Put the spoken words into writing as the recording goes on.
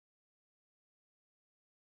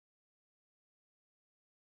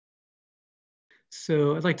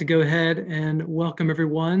So I'd like to go ahead and welcome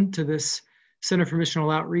everyone to this Center for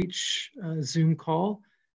Missional Outreach Zoom call.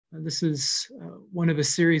 This is one of a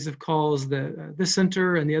series of calls that this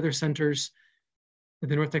center and the other centers at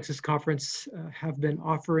the North Texas Conference have been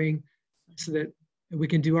offering so that we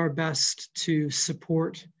can do our best to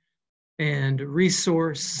support and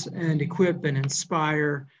resource and equip and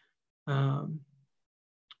inspire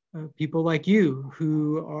people like you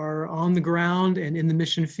who are on the ground and in the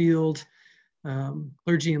mission field,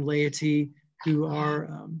 clergy and laity who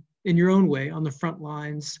are in your own way on the front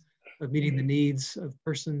lines of meeting the needs of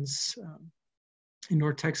persons in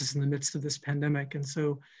North Texas in the midst of this pandemic. And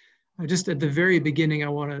so just at the very beginning, I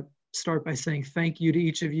want to start by saying thank you to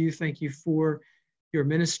each of you. Thank you for your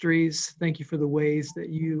ministries. Thank you for the ways that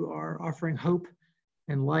you are offering hope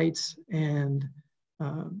and light and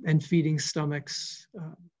feeding stomachs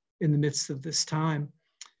in the midst of this time.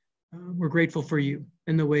 We're grateful for you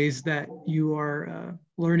in the ways that you are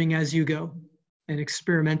learning as you go and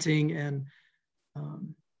experimenting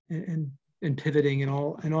and pivoting in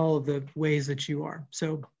all of the ways that you are.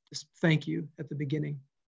 So just thank you at the beginning.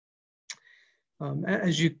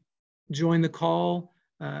 As you join the call,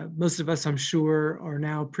 most of us, I'm sure, are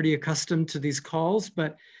now pretty accustomed to these calls,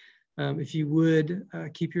 but if you would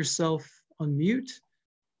keep yourself on mute,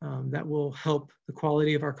 that will help the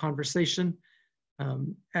quality of our conversation.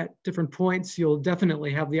 At different points, you'll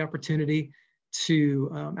definitely have the opportunity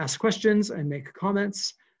to ask questions and make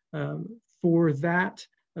comments. For that,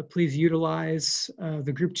 please utilize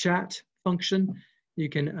the group chat function. You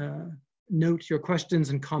can note your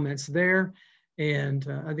questions and comments there. And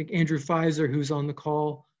I think Andrew Pfizer, who's on the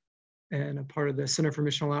call and a part of the Center for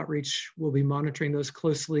Missional Outreach, will be monitoring those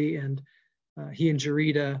closely. And he and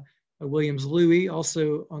Jarita Williams-Louie,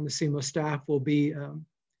 also on the CMO staff, will be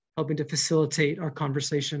helping to facilitate our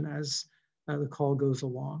conversation as the call goes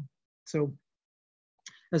along. So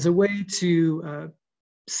as a way to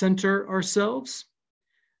center ourselves,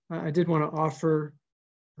 I did want to offer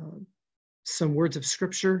some words of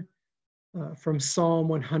scripture from Psalm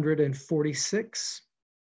 146.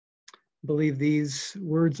 I believe these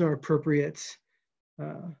words are appropriate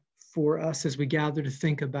for us as we gather to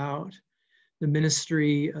think about the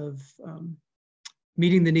ministry of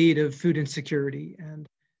meeting the need of food insecurity and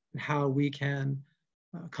how we can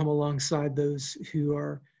come alongside those who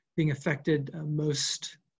are being affected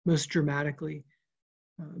most dramatically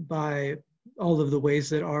by all of the ways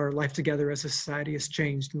that our life together as a society has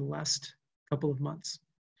changed in the last couple of months.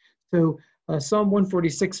 So Psalm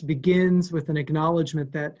 146 begins with an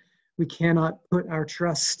acknowledgement that we cannot put our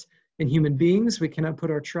trust in human beings. We cannot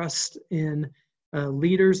put our trust in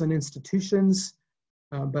leaders and institutions,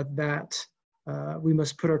 but that we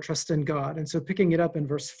must put our trust in God. And so picking it up in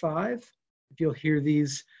verse 5, if you'll hear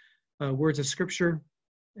these words of scripture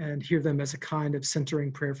and hear them as a kind of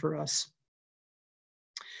centering prayer for us.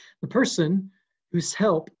 The person whose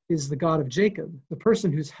help is the God of Jacob, the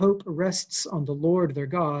person whose hope rests on the Lord their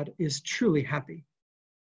God, is truly happy.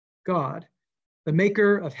 God, the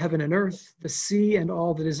maker of heaven and earth, the sea and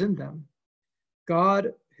all that is in them.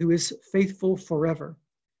 God, who is faithful forever,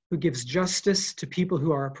 who gives justice to people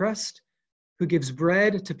who are oppressed, who gives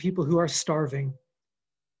bread to people who are starving.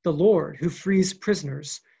 The Lord who frees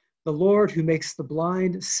prisoners, the Lord who makes the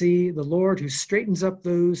blind see, the Lord who straightens up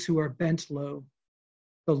those who are bent low.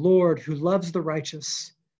 The Lord who loves the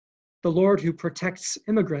righteous, the Lord who protects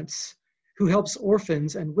immigrants, who helps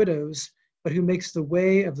orphans and widows, but who makes the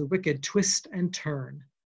way of the wicked twist and turn.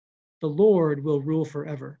 The Lord will rule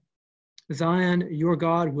forever. Zion, your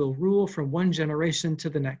God, will rule from one generation to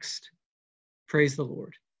the next. Praise the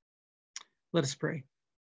Lord. Let us pray.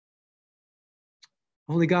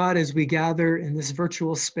 Holy God, as we gather in this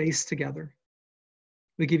virtual space together,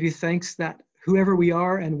 we give you thanks that whoever we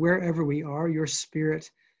are and wherever we are, your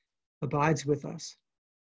Spirit abides with us.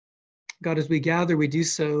 God, as we gather, we do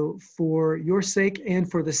so for your sake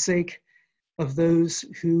and for the sake of those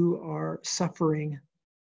who are suffering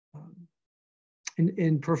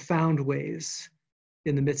in profound ways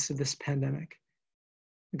in the midst of this pandemic.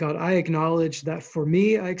 God, I acknowledge that for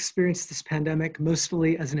me, I experienced this pandemic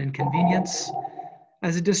mostly as an inconvenience,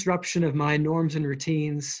 as a disruption of my norms and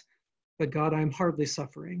routines, but God, I'm hardly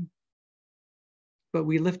suffering. But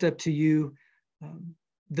we lift up to you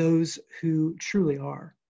those who truly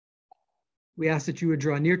are. We ask that you would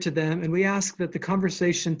draw near to them, and we ask that the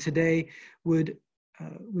conversation today would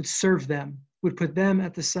serve them, would put them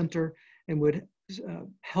at the center, and would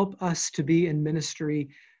help us to be in ministry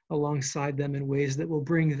alongside them in ways that will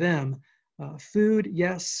bring them food,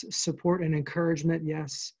 yes, support and encouragement,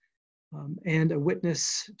 yes, and a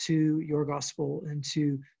witness to your gospel and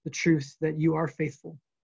to the truth that you are faithful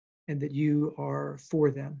and that you are for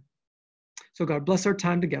them. So God, bless our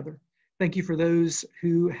time together. Thank you for those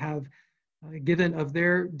who have given of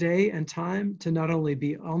their day and time to not only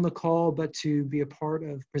be on the call, but to be a part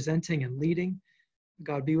of presenting and leading.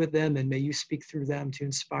 God, be with them, and may you speak through them to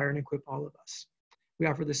inspire and equip all of us. We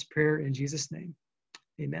offer this prayer in Jesus' name.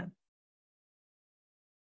 Amen.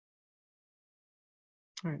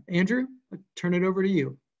 All right, Andrew, I'll turn it over to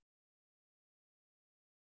you.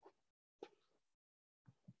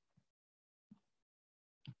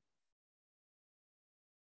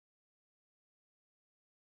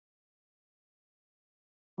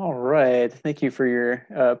 All right, thank you for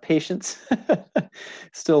your patience.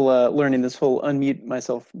 Still learning this whole unmute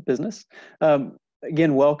myself business.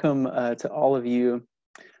 Again, welcome to all of you.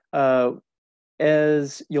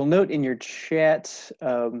 As you'll note in your chat,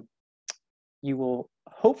 you will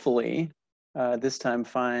hopefully this time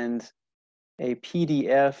find a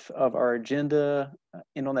PDF of our agenda.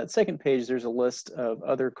 And on that second page, there's a list of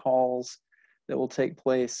other calls that will take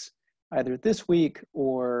place either this week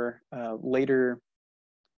or later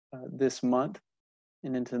this month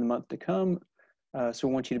and into the month to come. So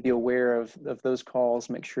we want you to be aware of those calls.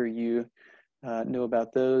 Make sure you know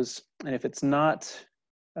about those. And if it's not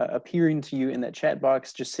appearing to you in that chat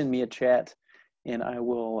box, just send me a chat and I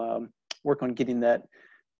will work on getting that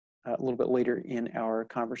a little bit later in our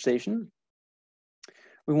conversation.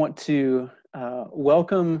 We want to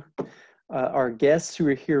welcome our guests who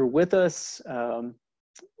are here with us.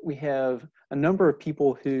 We have a number of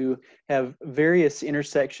people who have various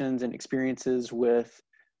intersections and experiences with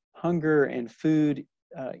hunger and food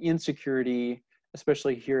insecurity,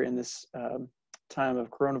 especially here in this time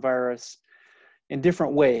of coronavirus, in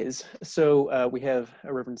different ways. So we have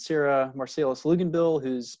Reverend Sarah Marsalis Luginbill,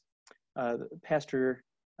 who's the pastor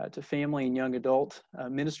to family and young adult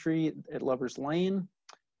ministry at Lover's Lane.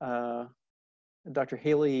 Dr.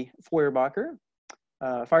 Haley Feuerbacher,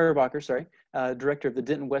 director of the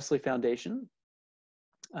Denton Wesley Foundation.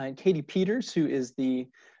 And Katie Peters, who is the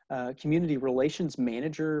community relations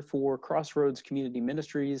manager for Crossroads Community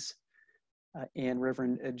Ministries. And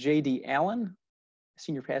Reverend J.D. Allen,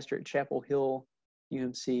 senior pastor at Chapel Hill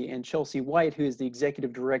UMC. And Chelsea White, who is the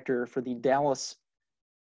executive director for the Dallas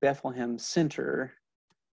Bethlehem Center.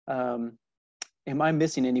 Am I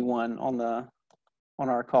missing anyone on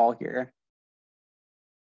our call here?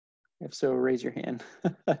 If so, raise your hand.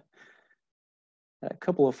 A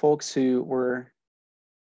couple of folks who were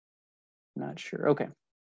not sure. Okay.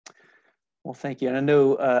 Well, thank you. And I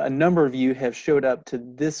know a number of you have showed up to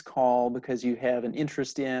this call because you have an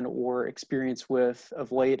interest in or experience with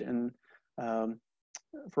of late and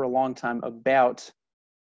for a long time about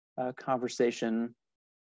conversation.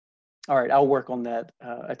 All right, I'll work on that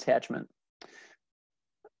attachment.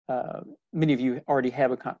 Many of you already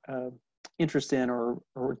have a interest in or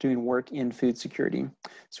doing work in food security.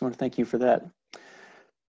 So I want to thank you for that.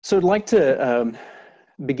 So I'd like to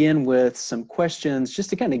begin with some questions just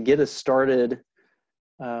to kind of get us started,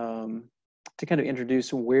 to kind of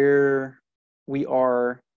introduce where we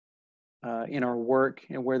are in our work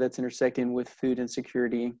and where that's intersecting with food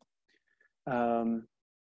insecurity.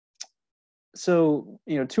 So,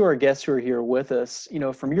 to our guests who are here with us,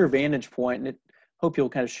 from your vantage point, and I hope you'll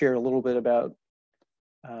kind of share a little bit about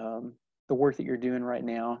the work that you're doing right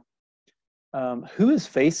now. Who is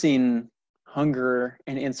facing hunger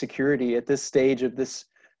and insecurity at this stage of this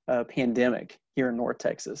pandemic here in North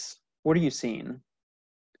Texas? What are you seeing?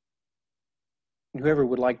 And whoever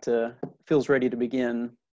would like to, feels ready to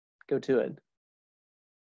begin, go to it.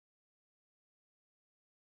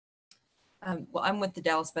 Well, I'm with the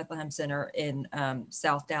Dallas Bethlehem Center in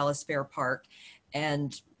South Dallas Fair Park,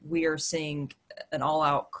 and we are seeing an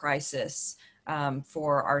all-out crisis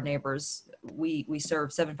for our neighbors. We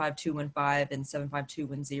serve 75215 and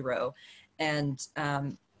 75210, and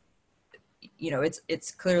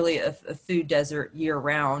it's clearly a food desert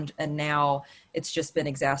year-round, and now it's just been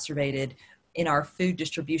exacerbated in our food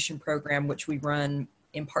distribution program, which we run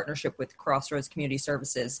in partnership with Crossroads Community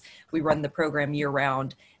Services. We run the program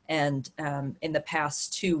year-round. And in the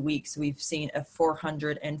past 2 weeks, we've seen a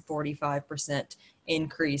 445%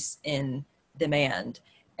 increase in demand,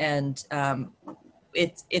 and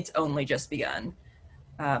it's only just begun.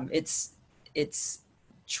 It's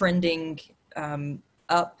trending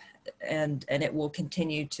up, and it will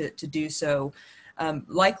continue to do so,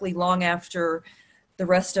 likely long after the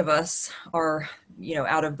rest of us are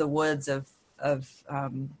out of the woods of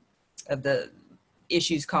the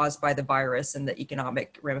issues caused by the virus and the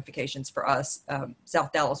economic ramifications for us.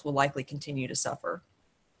 South Dallas will likely continue to suffer.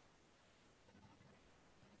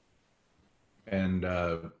 And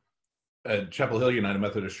at Chapel Hill United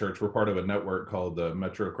Methodist Church, we're part of a network called the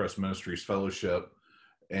Metro Crest Ministries Fellowship.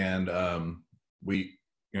 And we,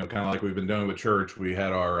 kind of like we've been doing with church, we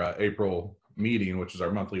had our April meeting, which is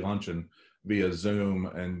our monthly luncheon, via Zoom,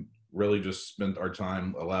 and really just spent our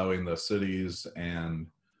time allowing the cities and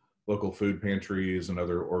local food pantries and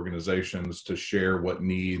other organizations to share what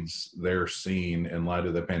needs they're seeing in light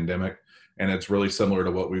of the pandemic. And it's really similar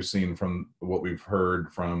to what we've seen from what we've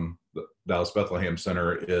heard from the Dallas Bethlehem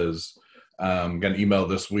Center is got an email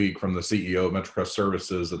this week from the CEO of MetroCrest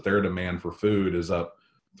Services that their demand for food is up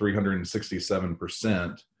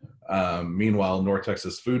 367%. Meanwhile, North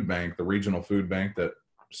Texas Food Bank, the regional food bank that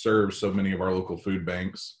serves so many of our local food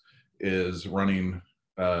banks, is running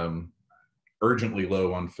urgently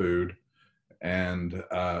low on food, and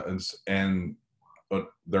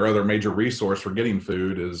their other major resource for getting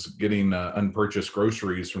food is getting unpurchased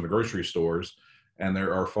groceries from the grocery stores, and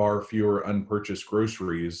there are far fewer unpurchased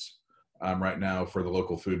groceries right now for the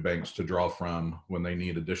local food banks to draw from when they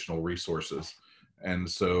need additional resources. And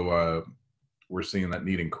so we're seeing that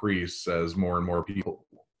need increase as more and more people,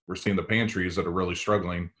 we're seeing the pantries that are really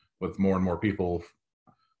struggling with more and more people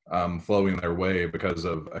flowing their way because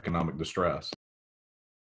of economic distress.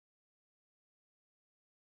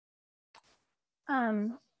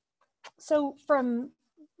 So from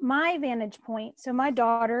my vantage point, so my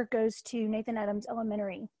daughter goes to Nathan Adams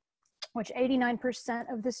Elementary, which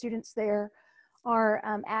 89% of the students there are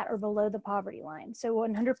at or below the poverty line. So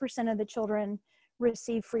 100% of the children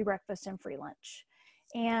receive free breakfast and free lunch.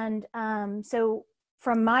 And so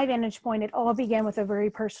from my vantage point, it all began with a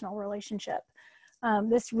very personal relationship.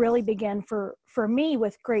 This really began for me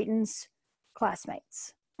with Creighton's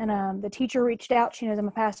classmates. And the teacher reached out. She knows I'm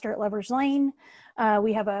a pastor at Lovers Lane.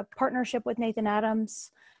 We have a partnership with Nathan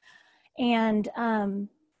Adams. And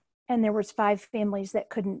there was 5 families that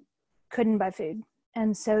couldn't buy food.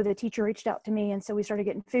 And so the teacher reached out to me, and so we started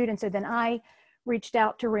getting food. And so then I reached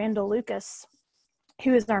out to Randall Lucas,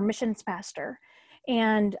 who is our missions pastor.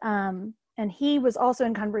 And he was also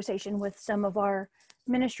in conversation with some of our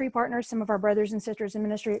ministry partners, some of our brothers and sisters in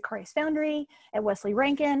ministry at Christ Foundry, at Wesley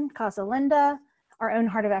Rankin, Casa Linda, our own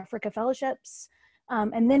Heart of Africa fellowships.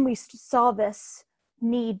 And then we saw this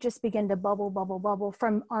need just begin to bubble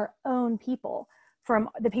from our own people, from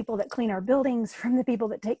the people that clean our buildings, from the people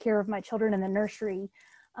that take care of my children in the nursery.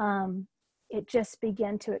 It just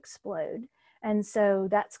began to explode. And so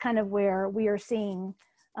that's kind of where we are seeing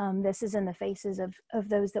this is in the faces of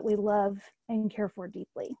those that we love and care for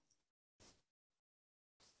deeply.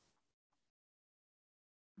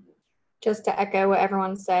 Just to echo what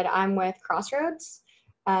everyone said, I'm with Crossroads.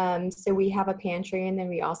 So we have a pantry, and then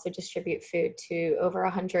we also distribute food to over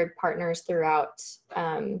 100 partners throughout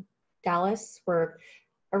Dallas. We're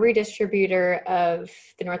a redistributor of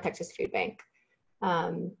the North Texas Food Bank.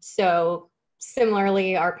 So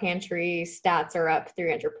similarly, our pantry stats are up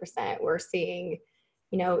 300%. We're seeing,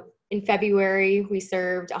 in February, we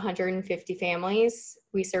served 150 families.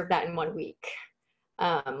 We served that in 1 week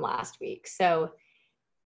last week. So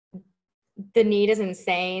the need is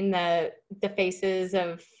insane. The faces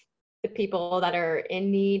of the people that are in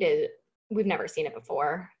need, we've never seen it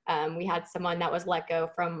before. We had someone that was let go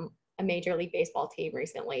from a Major League Baseball team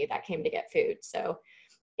recently that came to get food. So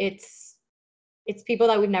it's people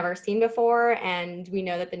that we've never seen before, and we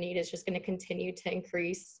know that the need is just going to continue to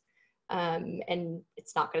increase, and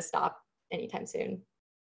it's not going to stop anytime soon.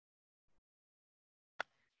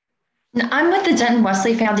 I'm with the Denton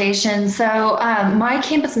Wesley Foundation. So my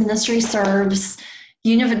campus ministry serves the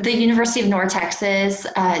University of North Texas,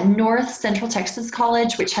 North Central Texas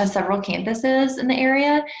College, which has several campuses in the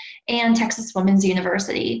area, and Texas Women's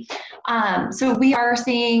University. So we are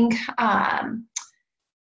seeing our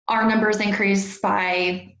numbers increase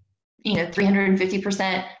by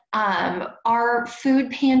 350%. Our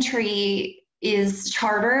food pantry is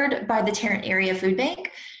chartered by the Tarrant Area Food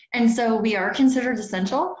Bank, and so we are considered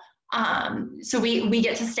essential. So we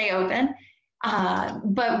get to stay open,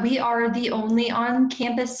 but we are the only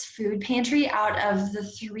on-campus food pantry out of the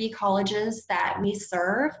 3 colleges that we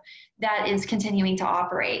serve that is continuing to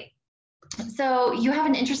operate. So you have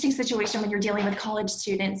an interesting situation when you're dealing with college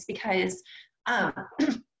students because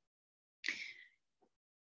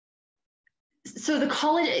so the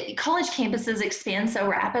college campuses expand so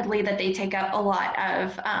rapidly that they take up a lot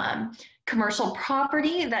of commercial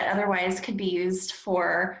property that otherwise could be used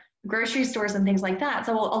for grocery stores and things like that.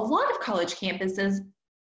 So a lot of college campuses,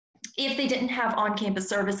 if they didn't have on-campus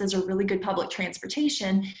services or really good public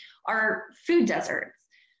transportation, are food deserts.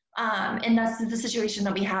 And that's the situation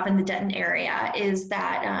that we have in the Denton area, is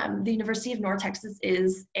that the University of North Texas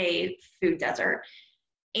is a food desert.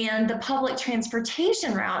 And the public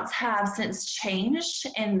transportation routes have since changed,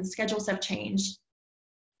 and the schedules have changed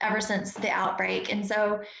ever since the outbreak. And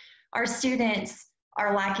so our students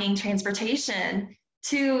are lacking transportation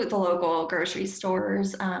to the local grocery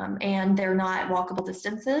stores, and they're not walkable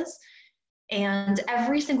distances. And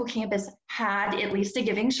every single campus had at least a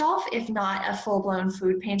giving shelf, if not a full-blown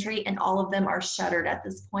food pantry, and all of them are shuttered at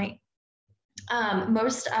this point.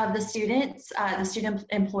 Most of the students, the student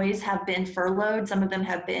employees have been furloughed. Some of them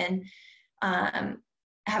have been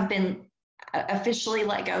officially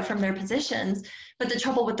let go from their positions. But the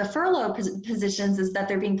trouble with the furlough positions is that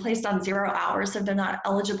they're being placed on 0 hours, so they're not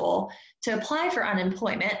eligible to apply for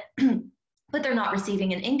unemployment, but they're not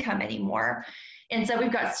receiving an income anymore. And so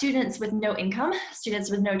we've got students with no income,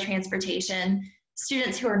 students with no transportation,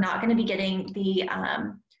 students who are not going to be getting the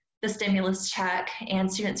stimulus check,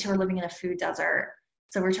 and students who are living in a food desert.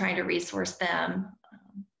 So we're trying to resource them.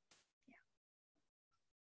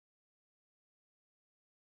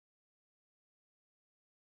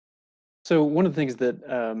 So one of the things that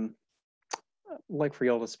I'd like for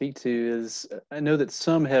y'all to speak to is, I know that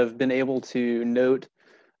some have been able to note,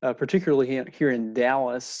 particularly here in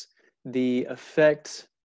Dallas, the effect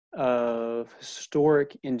of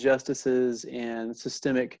historic injustices and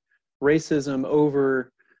systemic racism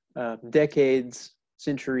over decades,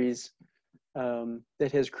 centuries,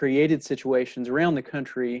 that has created situations around the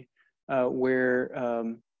country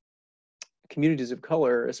where communities of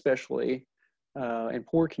color, especially, and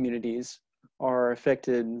poor communities, are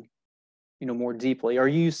affected, more deeply. Are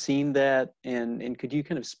you seeing that, and could you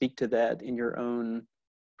kind of speak to that in your own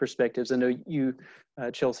perspectives? I know you,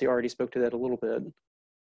 Chelsea, already spoke to that a little bit.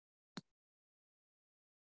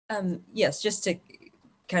 Yes, just to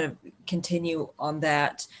kind of continue on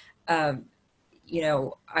that, I've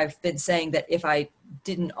been saying that if I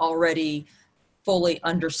didn't already fully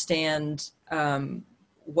understand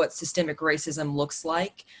what systemic racism looks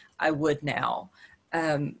like, I would now.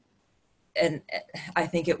 And I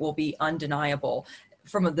think it will be undeniable.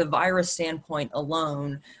 From the virus standpoint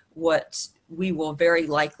alone, what we will very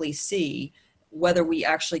likely see, whether we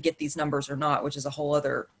actually get these numbers or not, which is a whole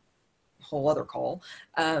other call,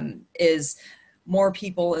 is more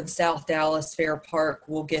people in South Dallas Fair Park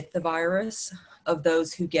will get the virus. Of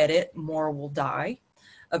those who get it, more will die.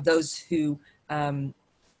 Of those who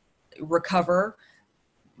recover,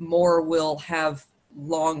 more will have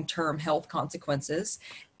long-term health consequences.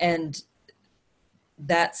 And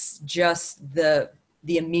that's just the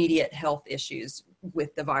immediate health issues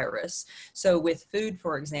with the virus. So with food,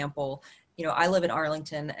 for example, I live in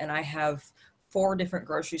Arlington, and I have 4 different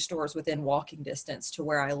grocery stores within walking distance to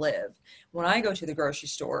where I live. When I go to the grocery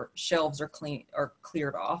store, shelves are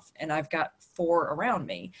cleared off, and I've got 4 around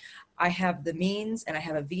me. I have the means, and I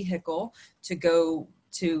have a vehicle to go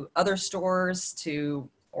to other stores, to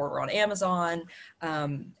order on Amazon,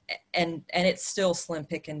 and it's still slim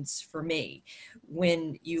pickings for me.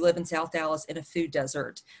 When you live in South Dallas in a food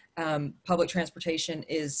desert, public transportation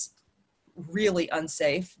is really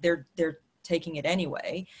unsafe. They're taking it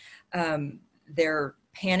anyway. They're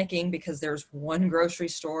panicking because there's one grocery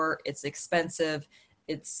store, it's expensive,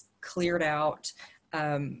 it's cleared out.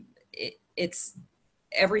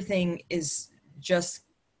 Everything is just,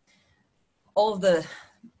 all of the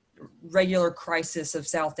regular crisis of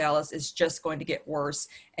South Dallas is just going to get worse,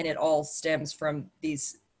 and it all stems from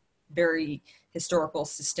these very historical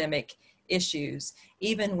systemic issues.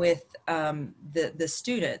 Even with the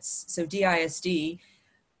students, so DISD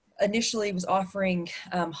initially was offering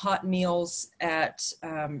hot meals at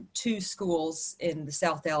 2 schools in the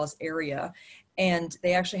South Dallas area, and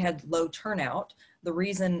they actually had low turnout. The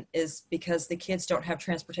reason is because the kids don't have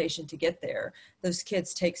transportation to get there. Those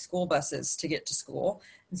kids take school buses to get to school,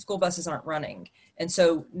 and school buses aren't running. And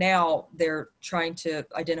so now they're trying to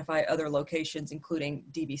identify other locations, including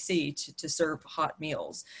DBC, to serve hot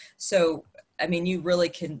meals. So, I mean, you really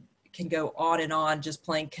can go on and on just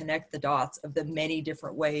playing connect the dots of the many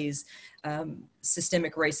different ways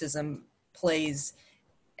systemic racism plays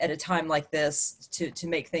at a time like this to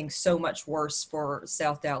make things so much worse for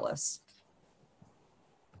South Dallas.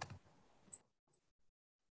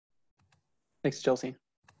 Thanks, Chelsea.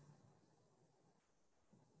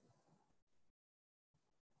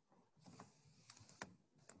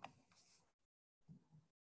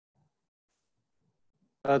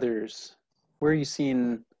 Others, where are you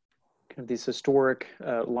seeing kind of these historic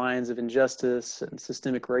lines of injustice and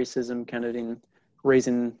systemic racism kind of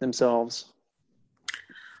raising themselves?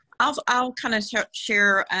 I'll kind of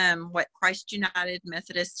share what Christ United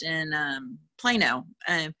Methodist in Plano.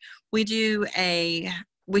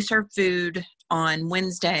 We serve food on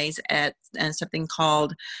Wednesdays at something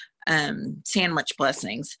called sandwich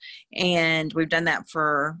blessings. And we've done that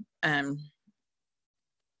for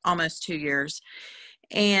almost 2 years.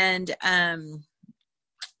 And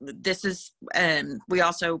this is, we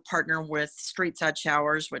also partner with Street Side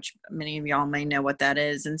Showers, which many of y'all may know what that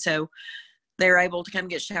is. And so they're able to come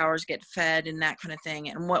get showers, get fed, and that kind of thing.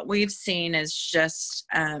 And what we've seen is just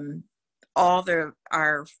all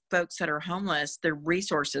our folks that are homeless, their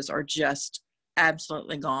resources are just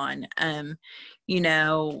absolutely gone. You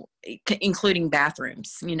know, including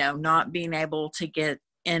bathrooms, you know, not being able to get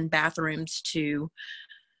in bathrooms to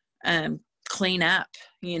clean up,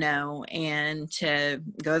 you know, and to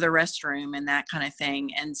go to the restroom and that kind of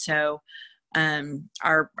thing. And so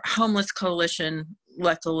our homeless coalition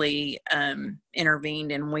luckily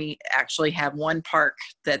intervened, and we actually have one park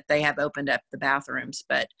that they have opened up the bathrooms.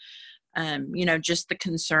 But you know, just the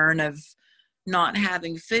concern of not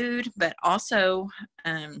having food, but also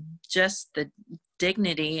just the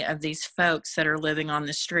dignity of these folks that are living on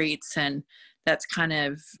the streets. And that's kind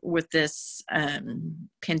of, with this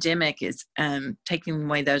pandemic, is taking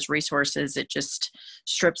away those resources. It just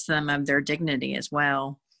strips them of their dignity as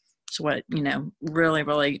well. It's what, you know, really,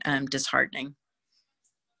 really disheartening.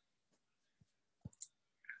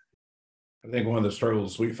 I think one of the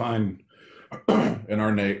struggles we find in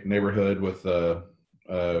our neighborhood with a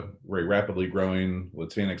very rapidly growing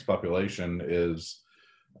Latinx population is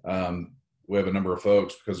we have a number of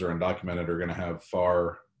folks, because they're undocumented, are going to have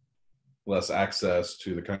far less access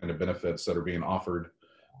to the kind of benefits that are being offered,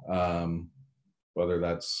 whether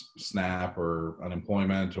that's SNAP or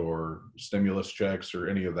unemployment or stimulus checks or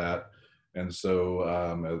any of that. And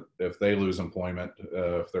so if they lose employment,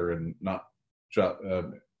 if they're in not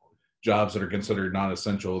jobs that are considered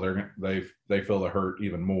non-essential, they feel the hurt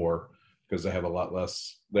even more, because they have a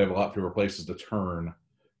lot fewer places to turn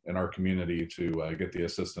in our community to get the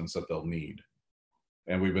assistance that they'll need.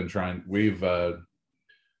 And we've been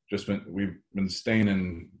staying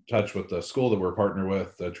in touch with the school that we're partnered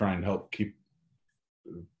with to try and help keep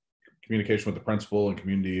communication with the principal and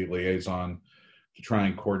community liaison to try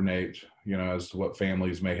and coordinate, you know, as to what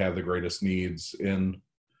families may have the greatest needs in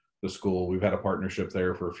the school. We've had a partnership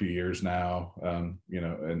there for a few years now, you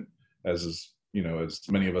know, and as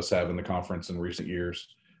many of us have in the conference in recent years.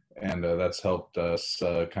 And that's helped us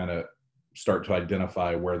kind of start to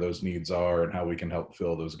identify where those needs are and how we can help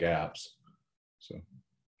fill those gaps. So.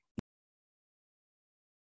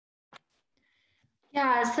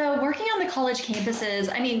 Yeah, so working on the college campuses,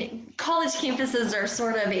 I mean, college campuses are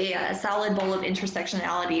sort of a salad bowl of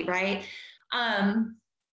intersectionality, right?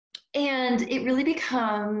 And it really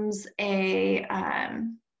becomes a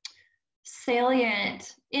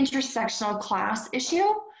salient intersectional class issue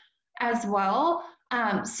as well.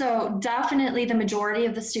 So definitely the majority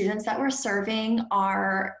of the students that we're serving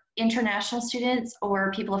are international students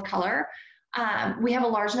or people of color. We have a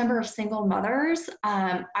large number of single mothers.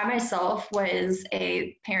 I myself was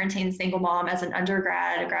a parenting single mom as an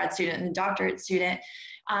undergrad, a grad student, and a doctorate student.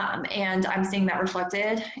 And I'm seeing that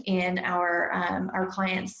reflected in our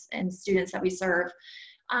clients and students that we serve.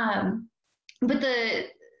 But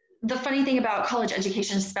the funny thing about college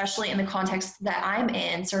education, especially in the context that I'm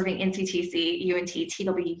in, serving NCTC, UNT,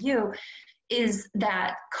 TWU, is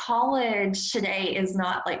that college today is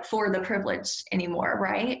not like for the privileged anymore,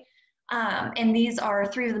 right? And these are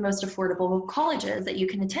 3 of the most affordable colleges that you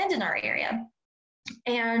can attend in our area.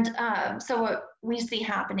 And so what we see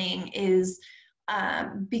happening is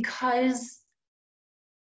because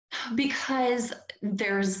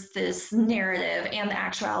there's this narrative and the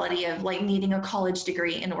actuality of like needing a college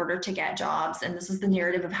degree in order to get jobs, and this is the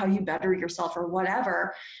narrative of how you better yourself or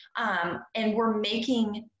whatever, and we're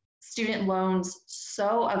making student loans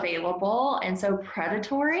so available and so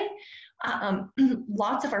predatory.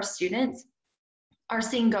 Lots of our students are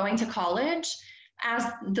seeing going to college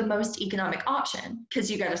as the most economic option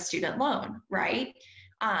because you get a student loan, right?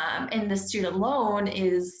 And the student loan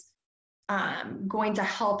is going to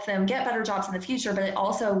help them get better jobs in the future, but it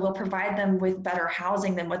also will provide them with better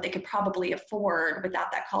housing than what they could probably afford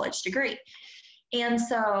without that college degree. And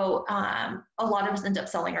so a lot of us end up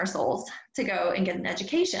selling our souls to go and get an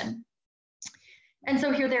education. And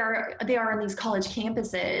so here they are in these college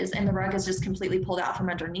campuses, and the rug is just completely pulled out from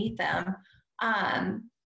underneath them.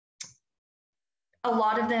 A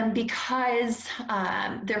lot of them, because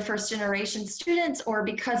they're first generation students or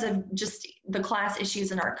because of just the class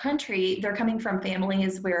issues in our country, they're coming from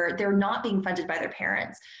families where they're not being funded by their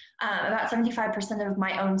parents. About 75% of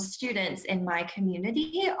my own students in my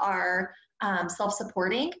community are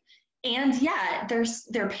self-supporting, and yet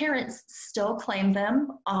their parents still claim them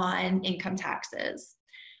on income taxes.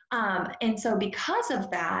 And so because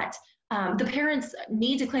of that, The parents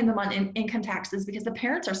need to claim them on income taxes because the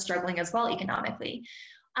parents are struggling as well economically.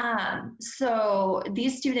 So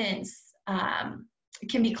these students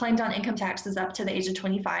can be claimed on income taxes up to the age of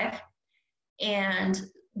 25. And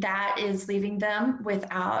that is leaving them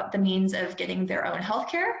without the means of getting their own health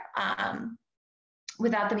care,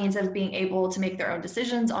 without the means of being able to make their own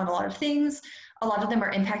decisions on a lot of things. A lot of them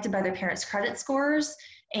are impacted by their parents' credit scores,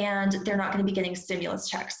 and they're not going to be getting stimulus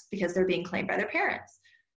checks because they're being claimed by their parents.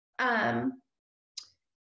 At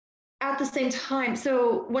the same time,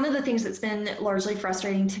 so one of the things that's been largely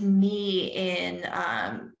frustrating to me in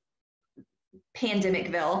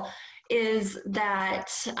Pandemicville is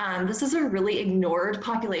that this is a really ignored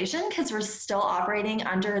population because we're still operating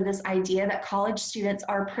under this idea that college students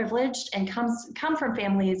are privileged and come from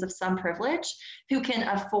families of some privilege who can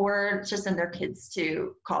afford to send their kids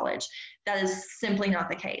to college. That is simply not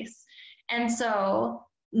the case. And so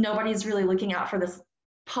nobody's really looking out for this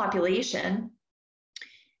population.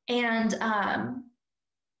 And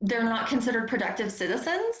they're not considered productive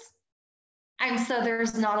citizens. And so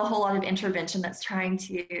there's not a whole lot of intervention that's trying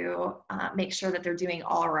to make sure that they're doing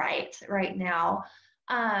all right now.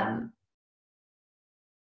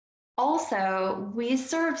 Also, we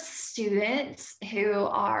serve students who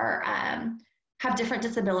are have different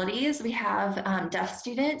disabilities. We have deaf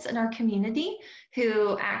students in our community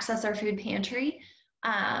who access our food pantry.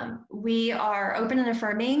 We are open and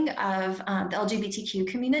affirming of the LGBTQ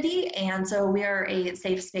community, and so we are a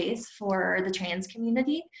safe space for the trans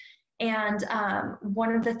community. And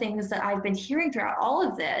one of the things that I've been hearing throughout all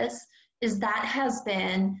of this is that has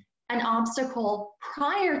been an obstacle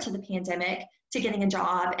prior to the pandemic to getting a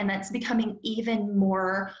job, and that's becoming even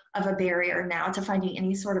more of a barrier now to finding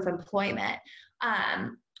any sort of employment.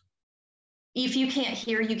 If you can't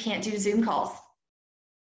hear, you can't do Zoom calls.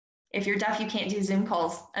 If you're deaf, you can't do Zoom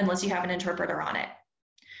calls unless you have an interpreter on it.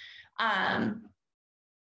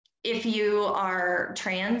 If you are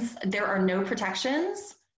trans, there are no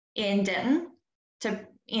protections in Denton to,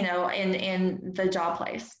 in the job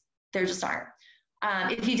place. There just aren't.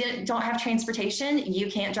 If you don't have transportation,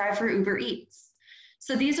 you can't drive for Uber Eats.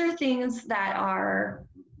 So these are things that are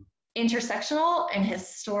intersectional and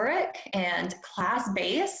historic and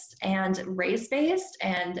class-based and race-based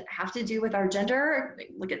and have to do with our gender.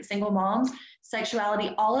 Look at single moms,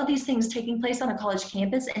 sexuality, all of these things taking place on a college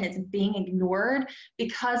campus, and it's being ignored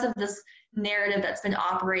because of this narrative that's been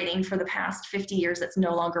operating for the past 50 years that's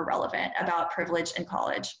no longer relevant about privilege in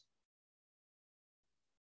college.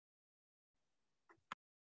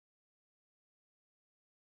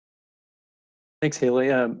 Thanks, Haley.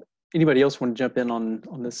 Anybody else want to jump in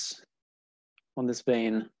on this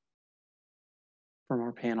vein from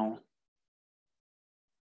our panel?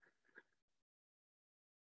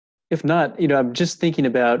 If not, I'm just thinking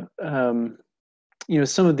about some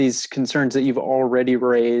of these concerns that you've already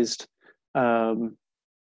raised.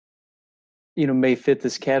 May fit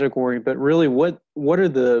this category, but really, what are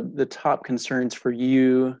the top concerns for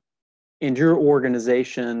you and your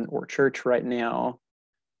organization or church right now?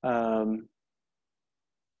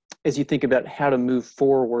 As you think about how to move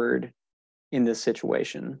forward in this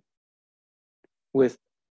situation with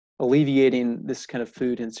alleviating this kind of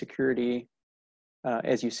food insecurity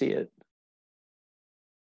as you see it?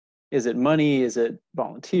 Is it money? Is it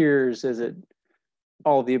volunteers? Is it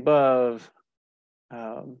all of the above?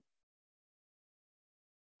 I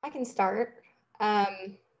can start.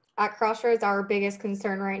 At Crossroads, our biggest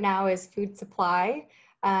concern right now is food supply.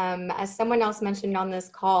 As someone else mentioned on this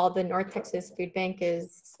call, the North Texas Food Bank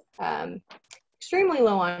is extremely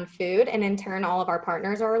low on food, and in turn, all of our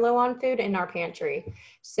partners are low on food in our pantry.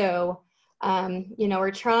 So,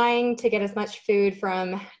 we're trying to get as much food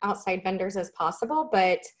from outside vendors as possible,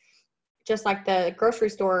 but just like the grocery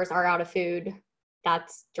stores are out of food,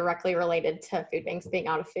 that's directly related to food banks being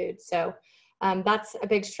out of food. So that's a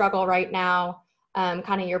big struggle right now.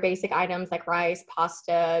 Kind of your basic items like rice,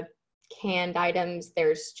 pasta, canned items,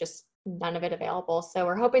 there's just none of it available. So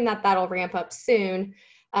we're hoping that that'll ramp up soon.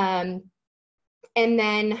 And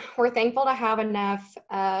then we're thankful to have enough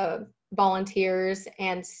volunteers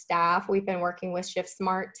and staff. We've been working with Shift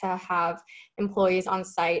Smart to have employees on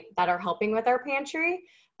site that are helping with our pantry.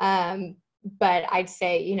 But I'd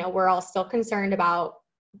say, we're all still concerned about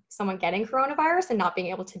someone getting coronavirus and not being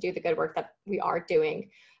able to do the good work that we are doing.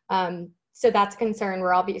 So that's a concern.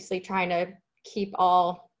 We're obviously trying to keep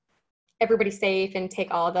everybody safe and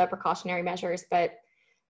take all the precautionary measures, but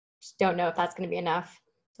just don't know if that's going to be enough.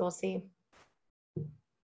 So we'll see.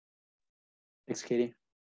 Thanks, Katie.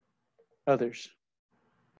 Others?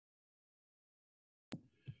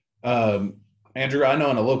 Andrew, I know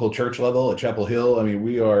on a local church level at Chapel Hill, I mean,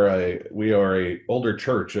 we are a older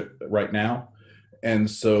church right now. And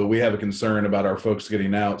so we have a concern about our folks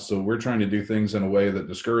getting out. So we're trying to do things in a way that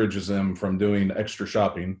discourages them from doing extra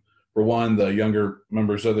shopping. For one, the younger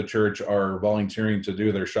members of the church are volunteering to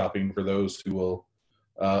do their shopping for those who will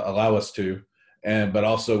allow us to. But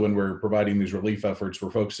also when we're providing these relief efforts,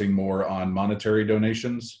 we're focusing more on monetary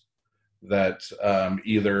donations that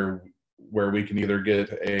either where we can either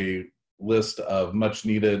get a list of much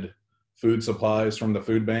needed food supplies from the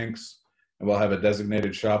food banks, and we'll have a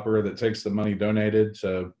designated shopper that takes the money donated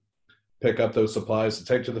to pick up those supplies to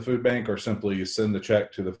take to the food bank, or simply send the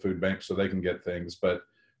check to the food bank so they can get things. But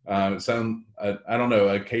I don't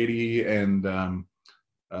know, Katie and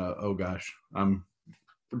oh gosh, I'm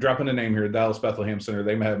dropping a name here, Dallas Bethlehem Center.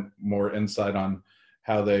 They may have more insight on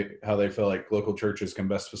how they feel like local churches can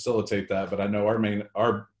best facilitate that. But I know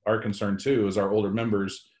our concern too is our older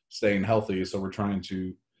members staying healthy. So we're trying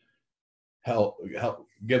to help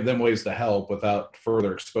give them ways to help without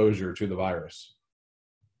further exposure to the virus.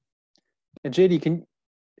 And JD,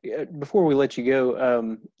 before we let you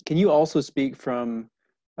go, can you also speak from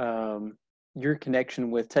your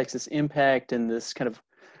connection with Texas Impact and this kind of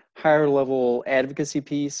higher level advocacy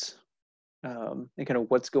piece, and kind of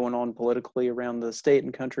what's going on politically around the state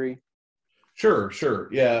and country? Sure.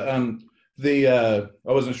 Yeah. I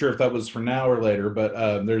wasn't sure if that was for now or later,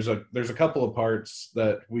 but there's a couple of parts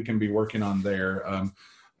that we can be working on there.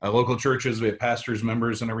 Local churches, we have pastors,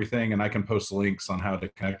 members, and everything, and I can post links on how to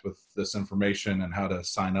connect with this information and how to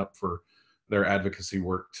sign up for their advocacy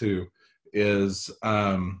work too. Is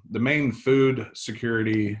the main food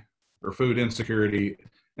security or food insecurity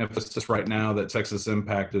emphasis right now that Texas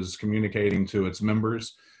Impact is communicating to its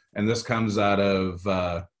members, and this comes out of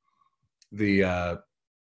the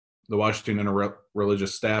Washington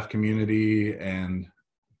Interreligious Staff Community, and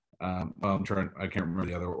I can't remember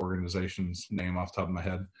the other organization's name off the top of my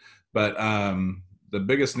head, but the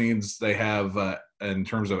biggest needs they have in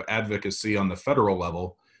terms of advocacy on the federal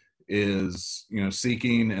level is,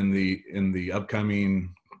 seeking in the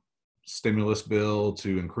upcoming stimulus bill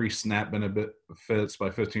to increase SNAP benefits by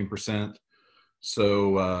 15%.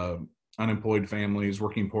 So unemployed families,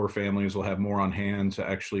 working poor families will have more on hand to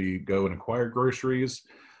actually go and acquire groceries.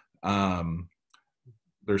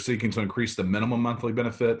 They're seeking to increase the minimum monthly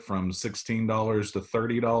benefit from $16 to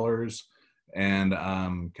 $30,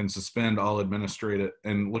 and can suspend all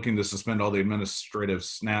looking to suspend all the administrative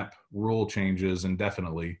SNAP rule changes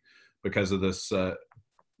indefinitely because of this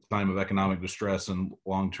time of economic distress and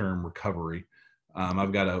long-term recovery.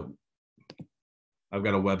 I've got a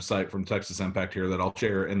website from Texas Impact here that I'll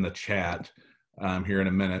share in the chat here in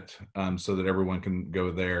a minute, so that everyone can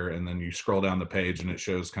go there, and then you scroll down the page and it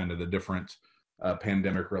shows kind of the different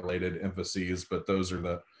pandemic-related emphases. But those are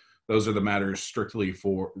the matters strictly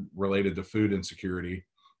related to food insecurity.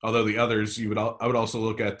 Although the others, I would also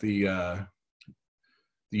look at the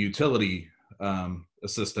utility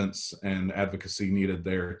assistance and advocacy needed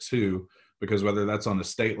there too, because whether that's on a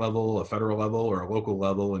state level, a federal level, or a local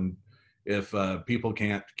level, and if people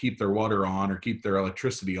can't keep their water on or keep their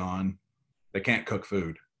electricity on, they can't cook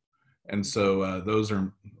food. And so those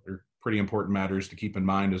are pretty important matters to keep in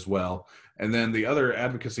mind as well. And then the other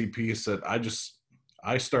advocacy piece that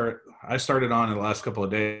I started on in the last couple of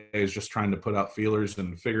days, just trying to put out feelers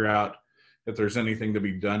and figure out if there's anything to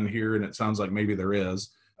be done here, and it sounds like maybe there is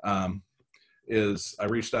I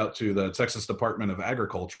reached out to the Texas Department of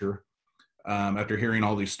Agriculture after hearing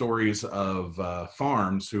all these stories of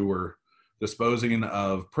farms who were disposing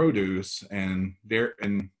of produce and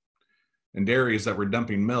dairies that were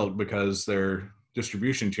dumping milk because their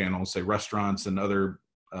distribution channels, say restaurants and other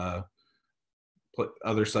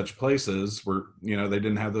such places, were, they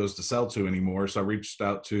didn't have those to sell to anymore. So I reached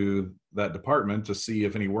out to that department to see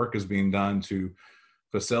if any work is being done to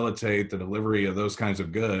facilitate the delivery of those kinds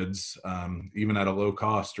of goods, even at a low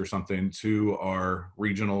cost or something, to our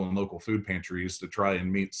regional and local food pantries to try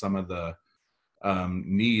and meet some of the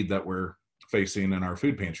need that we're facing in our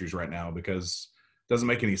food pantries right now, because it doesn't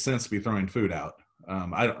make any sense to be throwing food out.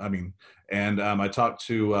 I talked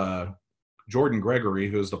to Jordan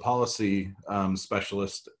Gregory, who is the policy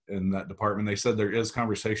specialist in that department. They said there is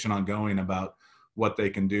conversation ongoing about what they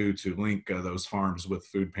can do to link those farms with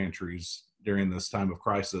food pantries during this time of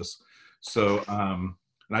crisis. So, and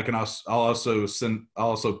I'll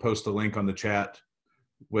also post a link on the chat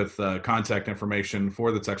with contact information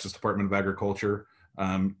for the Texas Department of Agriculture.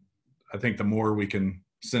 I think the more we can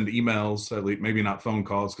send emails, at least maybe not phone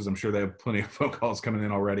calls, because I'm sure they have plenty of phone calls coming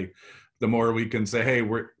in already. The more we can say, hey,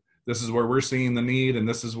 this is where we're seeing the need, and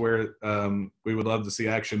this is where we would love to see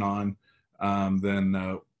action on,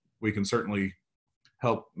 then we can certainly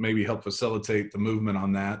maybe help facilitate the movement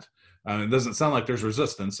on that. It doesn't sound like there's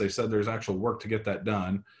resistance. They said there's actual work to get that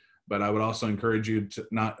done. But I would also encourage you to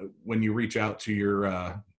not, when you reach out to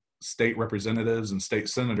your state representatives and state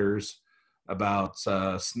senators about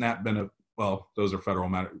SNAP benefit, well, those are federal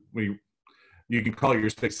matters. You can call your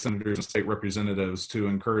state senators and state representatives to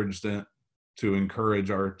encourage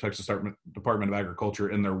our Texas Department of Agriculture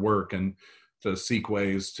in their work and to seek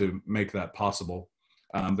ways to make that possible.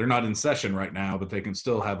 They're not in session right now, but they can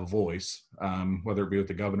still have a voice, whether it be with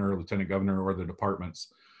the governor, lieutenant governor, or the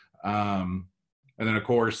departments. And then, of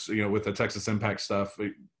course, with the Texas Impact stuff,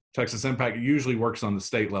 Texas Impact usually works on the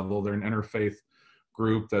state level. They're an interfaith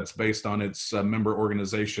group that's based on its member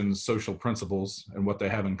organizations' social principles and what they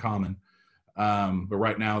have in common. But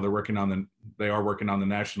right now, they are working on the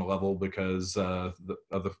national level because of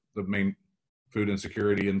the main food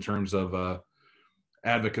insecurity in terms of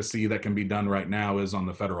advocacy that can be done right now is on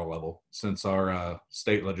the federal level, since our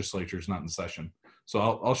state legislature is not in session. So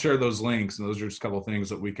I'll share those links, and those are just a couple of things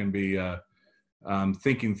that we can be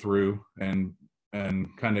thinking through and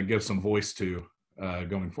kind of give some voice to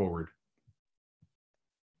going forward.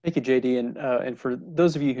 Thank you, JD. And for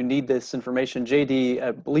those of you who need this information, JD,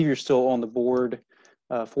 I believe you're still on the board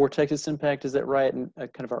for Texas Impact. Is that right? And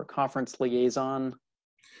kind of our conference liaison?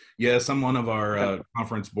 Yes, I'm one of our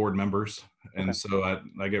conference board members. And Okay. so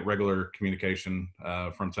I get regular communication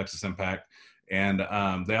from Texas Impact. And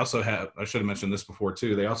they also have, I should have mentioned this before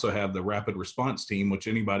too, they also have the rapid response team, which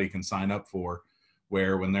anybody can sign up for,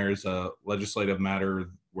 where when there's a legislative matter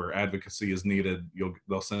where advocacy is needed,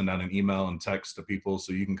 they'll send out an email and text to people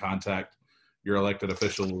so you can contact your elected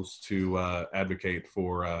officials to advocate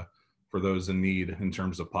for those in need in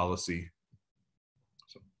terms of policy.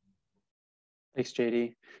 So. Thanks,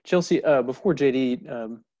 JD. Chelsea, before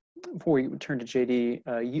we turn to JD,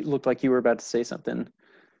 you looked like you were about to say something.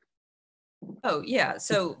 Oh, yeah.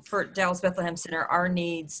 So for Dallas Bethlehem Center, our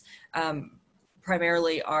needs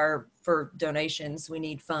primarily are for donations. We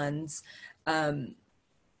need funds.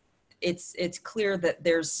 It's clear that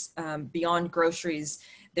there's beyond groceries,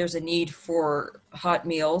 there's a need for hot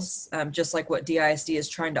meals, just like what DISD is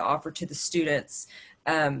trying to offer to the students.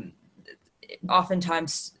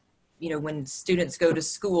 Oftentimes, when students go to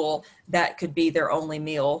school, that could be their only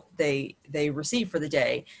meal they receive for the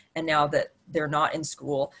day. And now that they're not in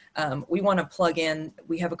school, we want to plug in.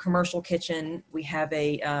 We have a commercial kitchen. We have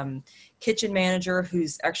a kitchen manager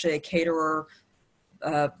who's actually a caterer,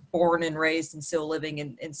 born and raised and still living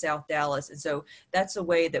in South Dallas. And so that's a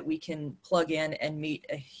way that we can plug in and meet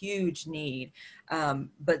a huge need.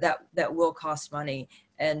 But that will cost money.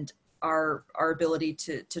 And our ability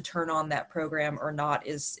to turn on that program or not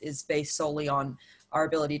is based solely on our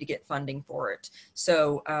ability to get funding for it.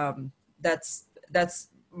 So that's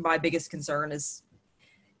my biggest concern is,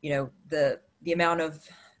 the amount of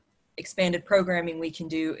expanded programming we can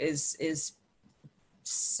do is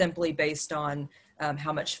simply based on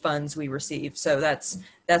how much funds we receive. So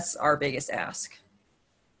that's our biggest ask.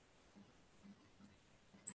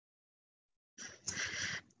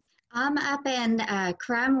 I'm up in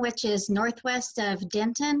Crum, which is northwest of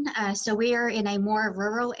Denton. So we are in a more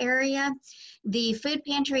rural area. The food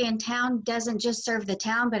pantry in town doesn't just serve the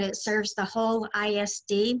town, but it serves the whole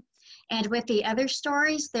ISD. And with the other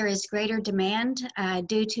stories, there is greater demand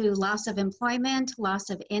due to loss of employment, loss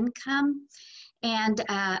of income. And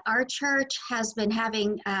our church has been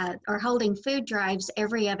having or holding food drives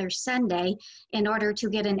every other Sunday in order to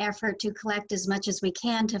get an effort to collect as much as we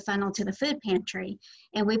can to funnel to the food pantry.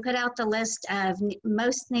 And we put out the list of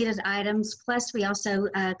most needed items, plus we also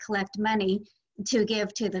collect money to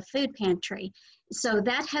give to the food pantry. So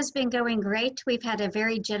that has been going great. We've had a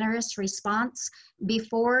very generous response.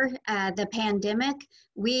 Before the pandemic,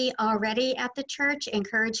 we already at the church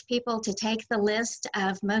encouraged people to take the list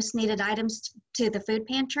of most needed items to the food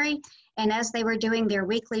pantry. And as they were doing their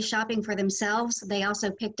weekly shopping for themselves, they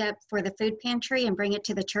also picked up for the food pantry and bring it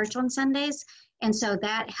to the church on Sundays. And so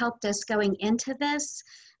that helped us going into this.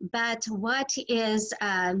 But what is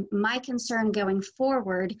my concern going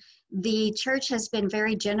forward, the church has been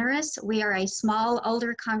very generous. We are a small,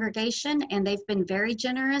 older congregation, and they've been very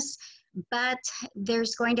generous, but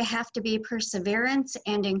there's going to have to be perseverance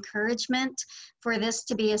and encouragement for this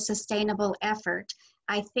to be a sustainable effort.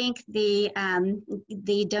 I think the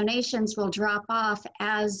donations will drop off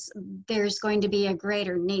as there's going to be a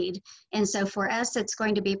greater need. And so for us, it's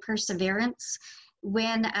going to be perseverance.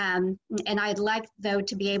 And I'd like, though,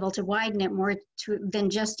 to be able to widen it more than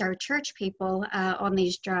just our church people on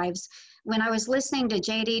these drives. When I was listening to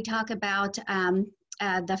JD talk about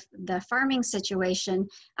the farming situation,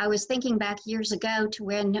 I was thinking back years ago to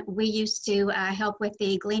when we used to help with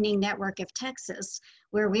the Gleaning Network of Texas,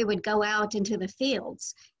 where we would go out into the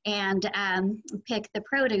fields and pick the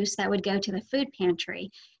produce that would go to the food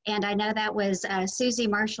pantry. And I know that was Susie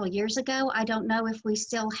Marshall years ago. I don't know if we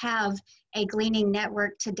still have a Gleaning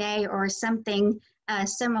Network today or something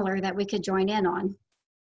similar that we could join in on.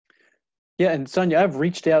 Yeah, and Sonia, I've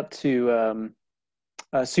reached out to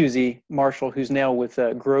Susie Marshall, who's now with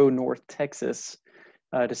Grow North Texas,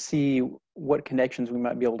 to see what connections we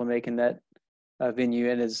might be able to make in that venue.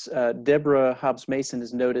 And as Deborah Hobbs-Mason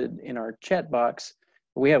has noted in our chat box,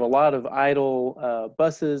 we have a lot of idle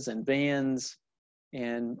buses and vans,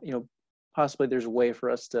 and possibly there's a way for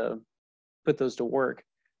us to put those to work.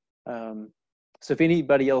 So if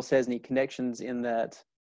anybody else has any connections in that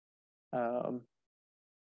kind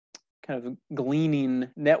of gleaning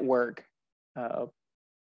network,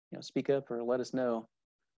 speak up or let us know.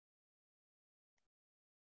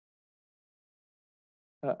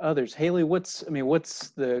 Others, Haley, what's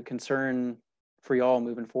the concern for y'all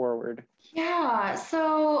moving forward? Yeah,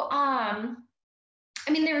 so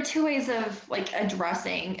there are two ways of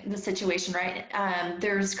addressing the situation, right?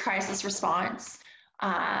 There's crisis response,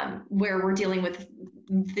 where we're dealing with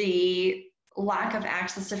the lack of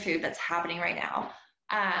access to food that's happening right now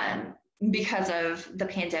because of the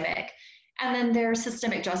pandemic. And then there's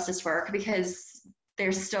systemic justice work, because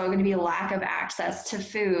there's still going to be a lack of access to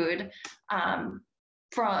food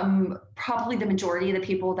from probably the majority of the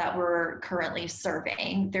people that we're currently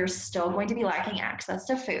serving. There's still going to be lacking access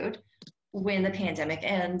to food when the pandemic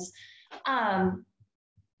ends.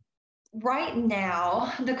 Right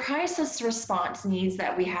now, the crisis response needs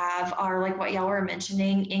that we have are like what y'all were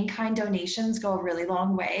mentioning. In-kind donations go a really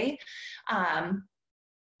long way.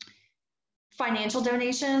 Financial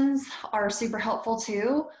donations are super helpful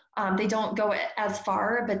too. They don't go as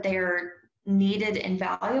far, but they're needed and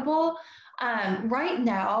valuable. Right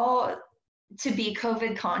now, to be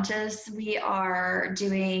COVID conscious, we are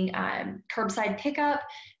doing curbside pickup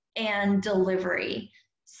and delivery.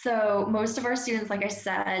 So most of our students, like I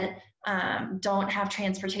said, don't have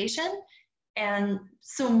transportation. And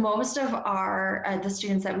so most of our, the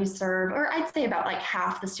students that we serve, or I'd say about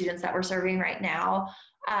half the students that we're serving right now,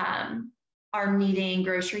 are needing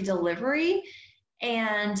grocery delivery.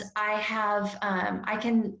 And I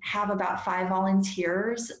can have about 5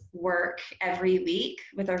 volunteers work every week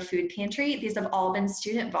with our food pantry. These have all been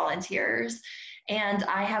student volunteers. And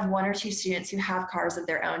I have 1 or 2 students who have cars of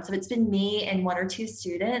their own. So it's been me and 1 or 2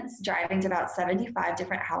 students driving to about 75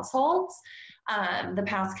 different households the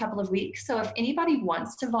past couple of weeks. So if anybody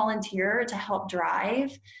wants to volunteer to help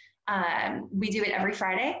drive, we do it every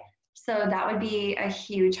Friday. So that would be a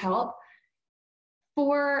huge help.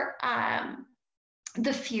 For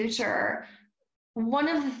the future, one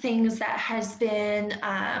of the things that has been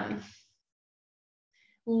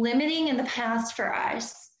limiting in the past for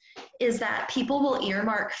us is that people will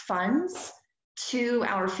earmark funds to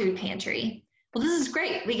our food pantry. Well, this is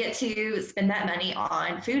great. We get to spend that money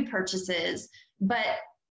on food purchases, but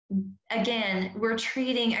again, we're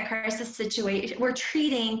treating a crisis situation, we're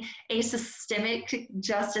treating a systemic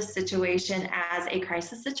justice situation as a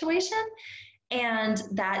crisis situation. And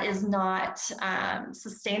that is not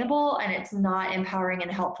sustainable, and it's not empowering and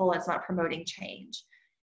helpful. It's not promoting change.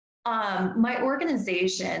 My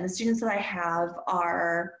organization, the students that I have,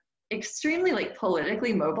 are extremely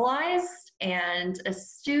politically mobilized and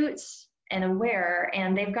astute and aware,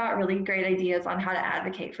 and they've got really great ideas on how to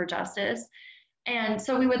advocate for justice. And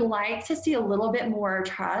so we would like to see a little bit more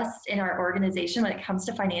trust in our organization when it comes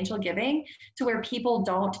to financial giving, to where people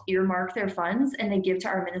don't earmark their funds and they give to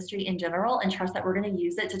our ministry in general and trust that we're going to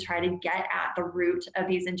use it to try to get at the root of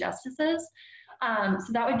these injustices.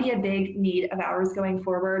 So that would be a big need of ours going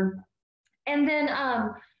forward. And then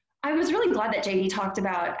I was really glad that JD talked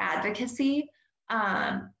about advocacy.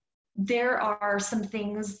 There are some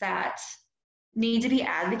things that need to be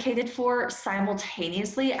advocated for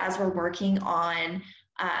simultaneously as we're working on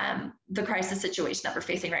the crisis situation that we're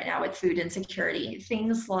facing right now with food insecurity.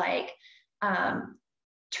 Things like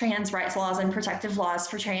trans rights laws and protective laws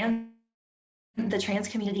for the trans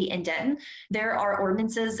community in Denton. There are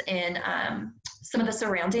ordinances in some of the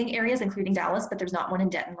surrounding areas, including Dallas, but there's not one in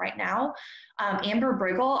Denton right now. Amber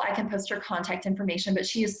Briggle, I can post her contact information, but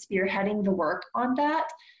she is spearheading the work on that.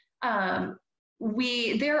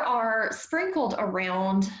 There are sprinkled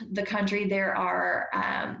around the country,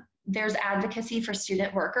 there's advocacy for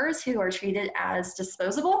student workers who are treated as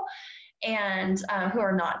disposable and who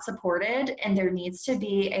are not supported, and there needs to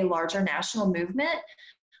be a larger national movement.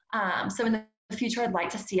 So in the future, I'd like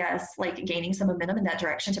to see us like gaining some momentum in that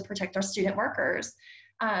direction to protect our student workers.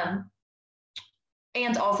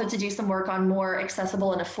 And also to do some work on more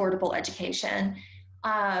accessible and affordable education.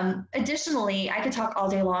 Additionally, I could talk all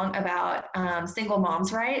day long about single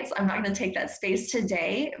moms' rights. I'm not going to take that space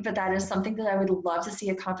today, but that is something that I would love to see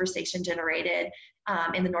a conversation generated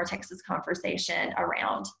in the North Texas conversation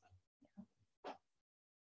around.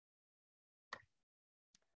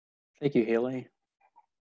 Thank you, Haley.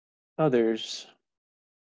 Others?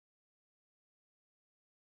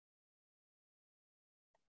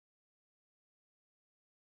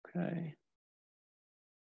 Okay.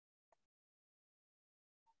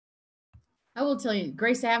 I will tell you,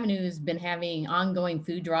 Grace Avenue has been having ongoing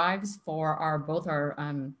food drives for both our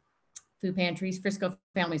food pantries, Frisco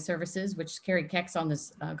Family Services, which carried Kex on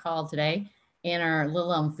this call today, and our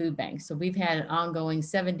Little Elm Food Bank. So we've had it ongoing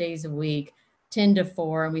 7 days a week, 10 to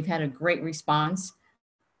 4, and we've had a great response.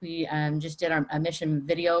 We just did a mission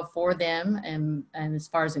video for them and as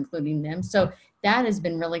far as including them. So that has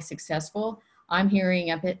been really successful. I'm hearing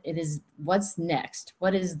it is what's next?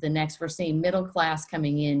 What is the next? We're seeing middle class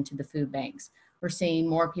coming into the food banks. We're seeing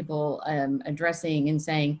more people addressing and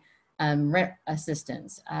saying rent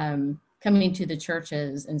assistance, coming to the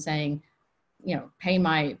churches and saying, you know, pay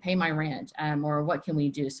my rent, or what can we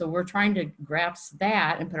do? So we're trying to grasp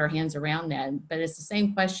that and put our hands around that. But it's the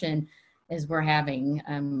same question as we're having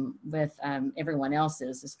with everyone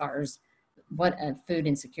else's as far as what food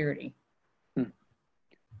insecurity.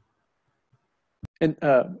 And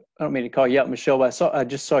I don't mean to call you out, Michelle, but I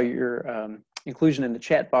just saw your inclusion in the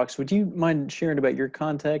chat box. Would you mind sharing about your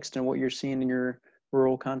context and what you're seeing in your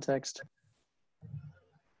rural context?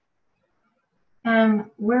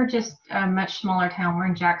 We're just a much smaller town. We're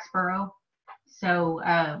in Jacksboro. So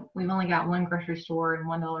we've only got one grocery store and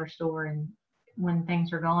 $1 store, and when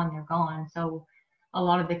things are gone, they're gone. So a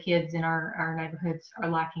lot of the kids in our neighborhoods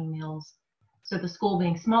are lacking meals. So the school,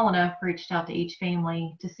 being small enough, reached out to each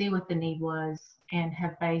family to see what the need was and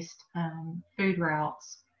have based food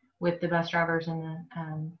routes with the bus drivers and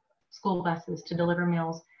the school buses to deliver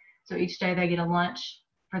meals. So each day they get a lunch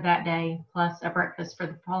for that day, plus a breakfast for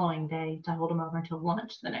the following day to hold them over until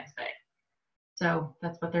lunch the next day. So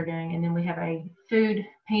that's what they're doing. And then we have a food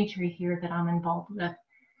pantry here that I'm involved with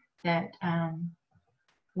that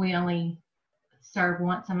we only serve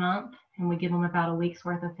once a month, and we give them about a week's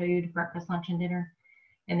worth of food, breakfast, lunch, and dinner.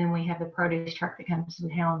 And then we have the produce truck that comes to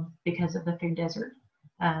the town because of the food desert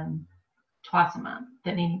twice a month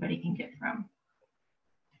that anybody can get from.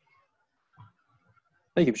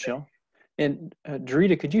 Thank you, Michelle. And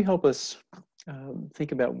Dorita, could you help us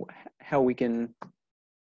think about how we can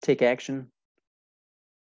take action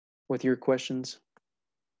with your questions?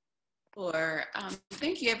 Sure.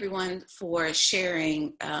 Thank you, everyone, for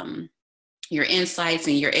sharing your insights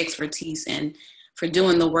and your expertise, and for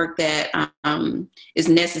doing the work that is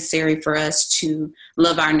necessary for us to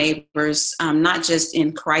love our neighbors, not just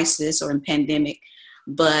in crisis or in pandemic,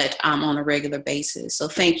 but on a regular basis. So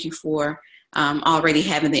thank you for already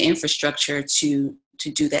having the infrastructure to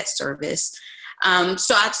do that service.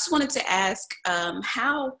 So I just wanted to ask,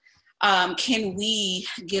 how can we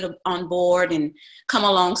get on board and come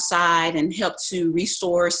alongside and help to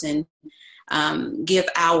resource and give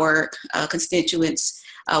our constituents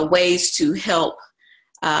ways to help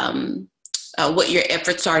what your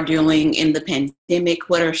efforts are doing in the pandemic?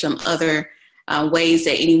 What are some other ways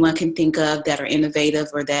that anyone can think of that are innovative,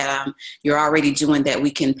 or that you're already doing that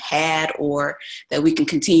we can pad, or that we can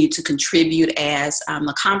continue to contribute as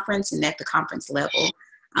a conference and at the conference level?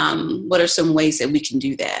 What are some ways that we can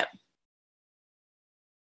do that?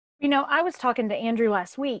 You know, I was talking to Andrew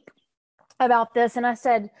last week about this, and I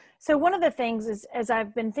said, so one of the things is, as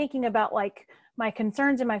I've been thinking about like my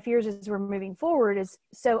concerns and my fears as we're moving forward, is,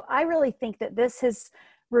 so I really think that this has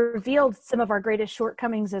revealed some of our greatest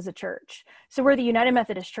shortcomings as a church. So we're the United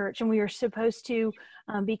Methodist Church, and we are supposed to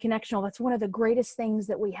be connectional. That's one of the greatest things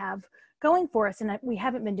that we have going for us, and we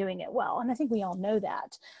haven't been doing it well. And I think we all know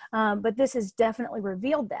that. But this has definitely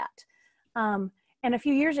revealed that. And a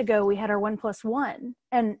few years ago, we had our 1+1,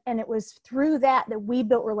 and it was through that we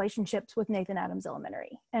built relationships with Nathan Adams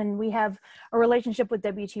Elementary. And we have a relationship with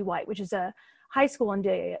W.T. White, which is a high school in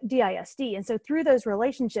DISD. And so through those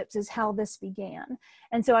relationships is how this began.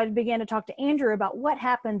 And so I began to talk to Andrew about what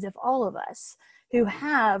happens if all of us who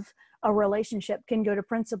have a relationship can go to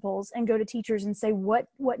principals and go to teachers and say, what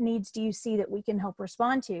needs do you see that we can help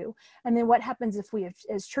respond to? And then what happens if we,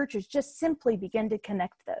 as churches, just simply begin to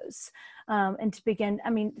connect those and to begin, I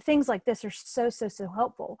mean, things like this are so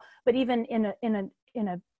helpful. But even in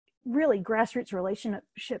a really grassroots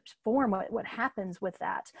relationships form, what happens with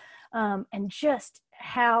that, and just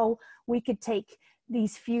how we could take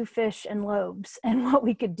these few fish and loaves and what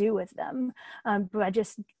we could do with them by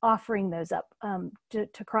just offering those up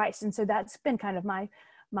to Christ. And so that's been kind of my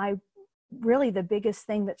really the biggest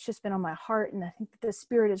thing that's just been on my heart. And I think that the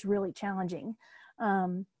Spirit is really challenging.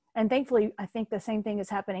 And thankfully, I think the same thing is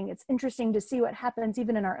happening. It's interesting to see what happens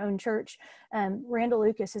even in our own church. Randall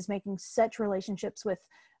Lucas is making such relationships with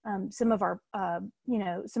some of our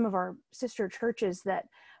sister churches that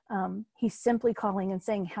he's simply calling and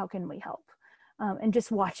saying, how can we help? And just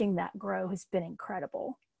watching that grow has been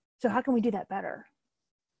incredible. So how can we do that better?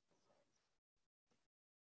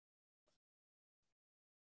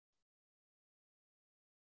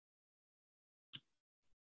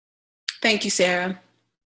 Thank you, Sarah.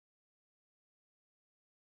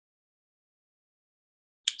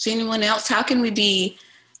 So anyone else, how can we be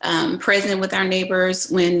present with our neighbors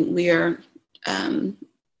when we are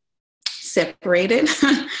separated?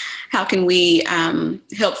 How can we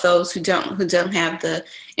help those who don't have the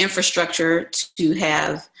infrastructure to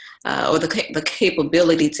have or the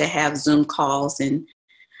capability to have Zoom calls, and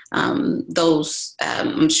those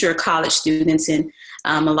I'm sure college students and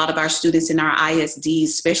a lot of our students in our ISDs,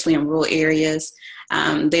 especially in rural areas,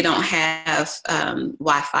 they don't have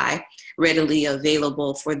Wi-Fi readily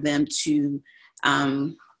available for them to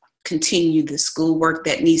continue the schoolwork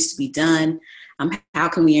that needs to be done. How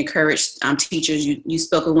can we encourage teachers? You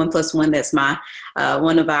spoke of 1+1. That's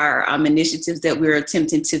one of our initiatives that we're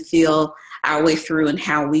attempting to feel our way through, and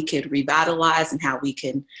how we could revitalize and how we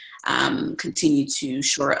can continue to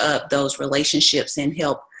shore up those relationships and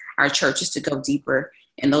help our churches to go deeper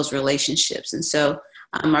in those relationships. And so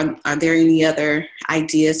are there any other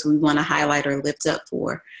ideas we want to highlight or lift up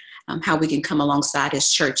for how we can come alongside as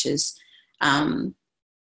churches in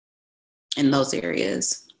those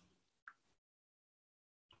areas?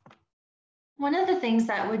 One of the things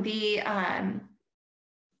that would be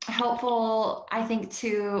helpful, I think,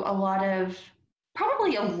 to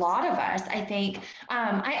probably a lot of us, I think,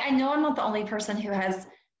 I know I'm not the only person who has,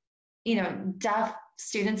 deaf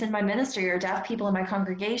students in my ministry or deaf people in my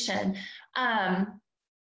congregation,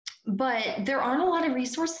 but there aren't a lot of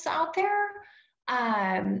resources out there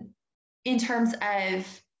in terms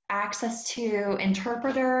of access to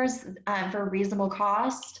interpreters for reasonable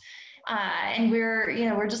cost. And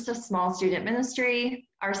we're just a small student ministry.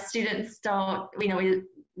 Our students don't,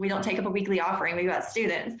 we don't take up a weekly offering. We've got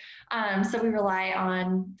students. So we rely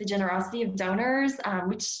on the generosity of donors,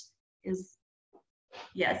 which is,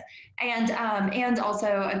 yes. And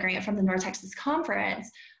also a grant from the North Texas Conference.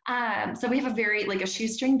 So we have a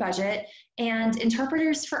shoestring budget, and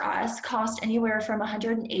interpreters for us cost anywhere from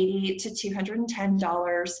 $180 to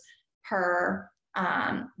 $210 per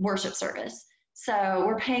worship service. So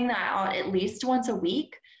we're paying that out at least once a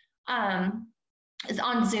week. On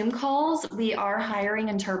Zoom calls, we are hiring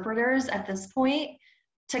interpreters at this point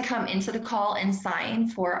to come into the call and sign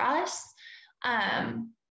for us.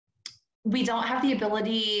 We don't have the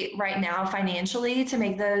ability right now financially to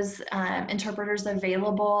make those interpreters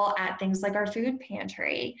available at things like our food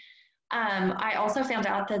pantry. I also found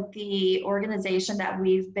out that the organization that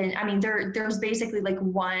there's basically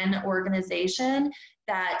one organization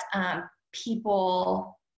that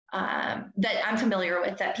people that I'm familiar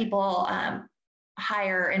with, that people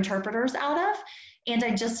hire interpreters out of. And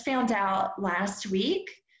I just found out last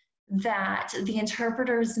week that the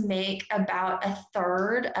interpreters make about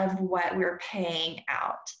 1/3 of what we're paying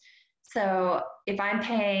out. So if I'm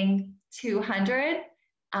paying $200,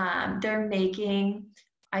 they're making,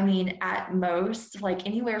 at most,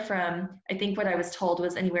 anywhere from, I think what I was told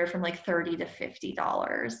was anywhere from $30 to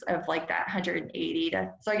 $50 of that 180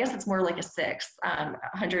 to, so I guess it's more like a sixth,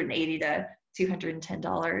 180 to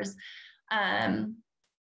 $210.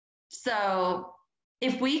 So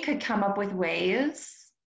if we could come up with ways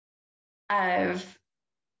of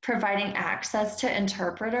providing access to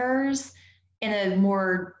interpreters in a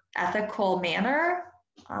more ethical manner,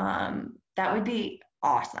 that would be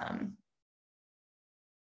awesome.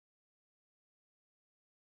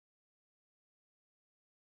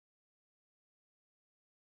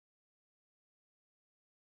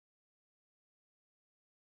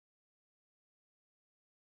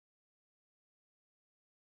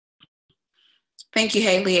 Thank you,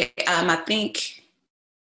 Haley. I think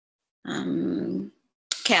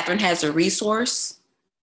Catherine has a resource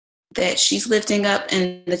that she's lifting up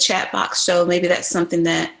in the chat box. So maybe that's something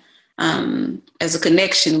that, as a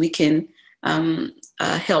connection, we can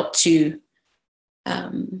help to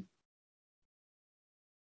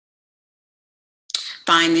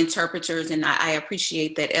find interpreters. And I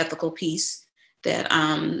appreciate that ethical piece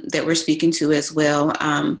that we're speaking to as well.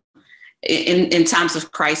 In times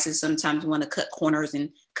of crisis, sometimes we want to cut corners and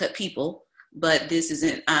cut people, but this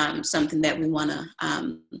isn't something that we want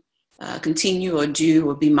to continue or do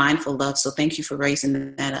or be mindful of. So thank you for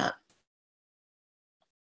raising that up.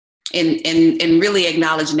 And really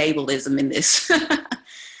acknowledge neighborism in this.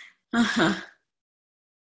 uh-huh.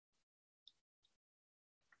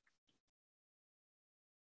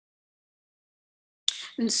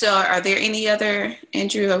 And so are there any other,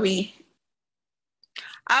 Andrew,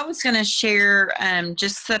 I was going to share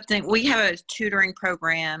just something. We have a tutoring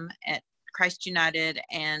program at Christ United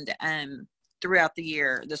and throughout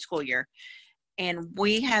the school year. And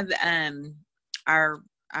we have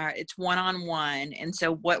it's one-on-one. And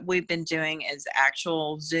so what we've been doing is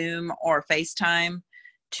actual Zoom or FaceTime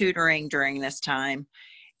tutoring during this time.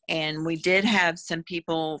 And we did have some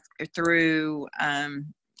people through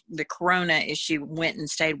the Corona issue went and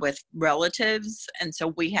stayed with relatives. And so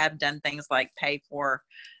we have done things like pay for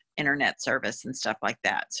internet service and stuff like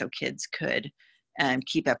that, so kids could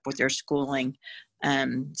keep up with their schooling.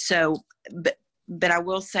 But I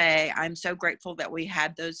will say I'm so grateful that we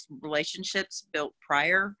had those relationships built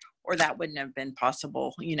prior, or that wouldn't have been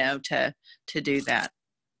possible, to do that.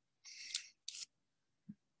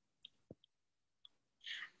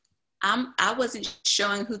 I wasn't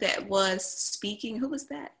showing who that was speaking. Who was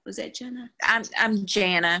that? Was that Jenna? I'm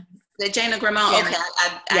Jana. Is that Jana Gramont? Jana. Okay,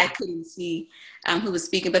 I couldn't see who was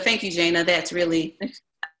speaking, but thank you, Jana. That's really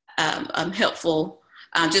helpful.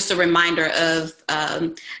 Just a reminder of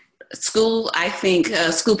school. I think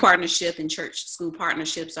school partnership and church school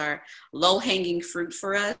partnerships are low-hanging fruit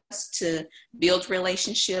for us to build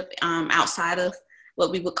relationship outside of what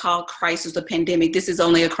we would call crisis or pandemic. This is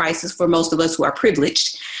only a crisis for most of us who are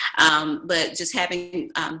privileged, but just having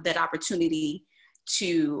that opportunity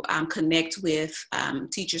to connect with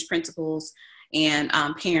teachers, principals, and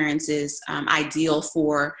parents is ideal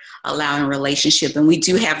for allowing a relationship. And we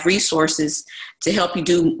do have resources to help you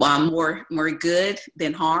do more good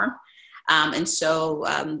than harm. And so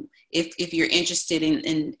if you're interested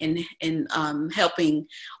in helping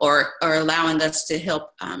or allowing us to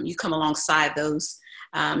help you come alongside those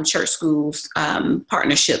church schools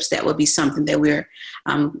partnerships, that would be something that we're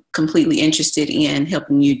completely interested in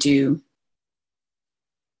helping you do.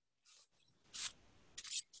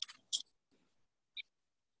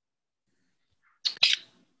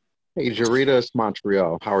 Hey, Jarita, it's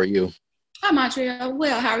Montreal. How are you? Hi, Montreal.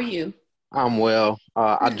 Well, how are you? I'm well.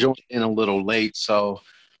 I joined in a little late, so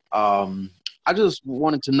I just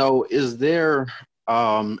wanted to know, is there,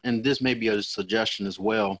 and this may be a suggestion as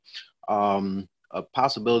well, a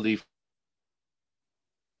possibility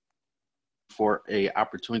for a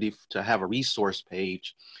opportunity to have a resource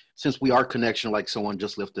page, since we are connection, like someone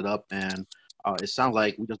just lifted up, and it sounds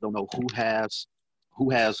like we just don't know who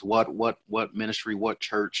has what ministry, what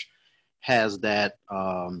church has that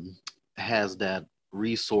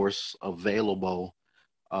resource available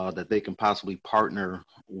that they can possibly partner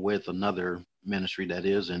with another ministry that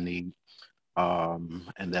is in need,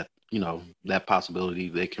 and that that possibility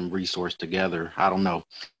they can resource together. I don't know,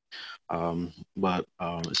 but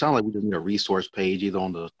it sounds like we just need a resource page either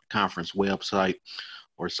on the conference website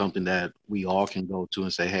or something that we all can go to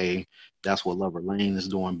and say, hey, that's what Lover Lane is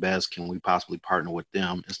doing best. Can we possibly partner with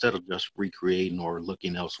them, instead of just recreating or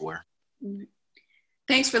looking elsewhere?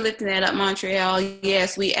 Thanks for lifting that up, Montreal.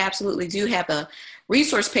 Yes, we absolutely do have a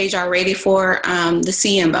resource page already for the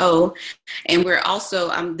CMO. And we're also,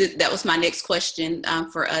 that was my next question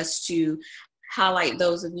for us to highlight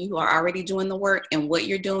those of you who are already doing the work and what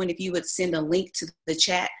you're doing. If you would send a link to the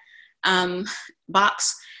chat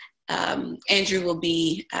box, Andrew will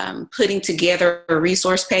be putting together a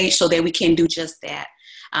resource page so that we can do just that.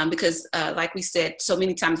 Because like we said, so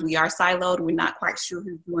many times we are siloed. We're not quite sure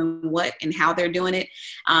who's doing what and how they're doing it.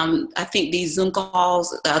 I think these Zoom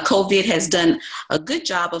calls, COVID has done a good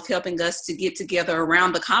job of helping us to get together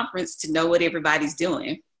around the conference to know what everybody's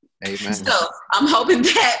doing. Amen. So I'm hoping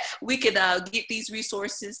that we could get these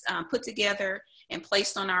resources put together and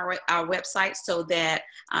placed on our website so that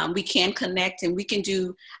we can connect, and we can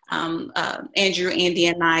do, Andrew, Andy,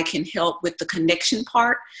 and I can help with the connection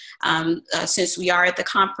part, since we are at the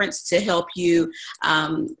conference, to help you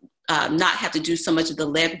not have to do so much of the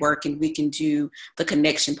legwork, and we can do the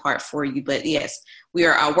connection part for you. But yes,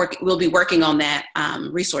 we'll be working on that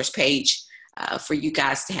resource page for you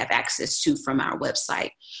guys to have access to from our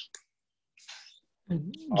website.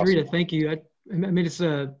 Jarita, thank you. I mean, it's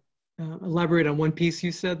elaborate on one piece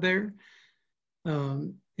you said there,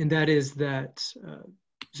 and that is that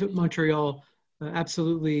so Montreal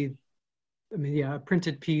absolutely. I mean, yeah, a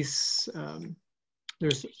printed piece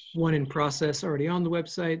There's one in process already on the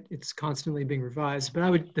website. It's constantly being revised.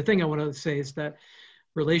 But the thing I want to say is that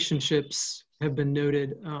relationships have been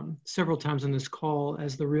noted several times on this call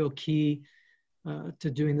as the real key to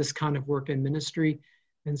doing this kind of work in ministry.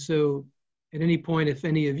 And so at any point, if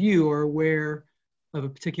any of you are aware of a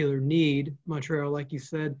particular need, Montreal, like you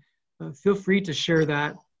said, feel free to share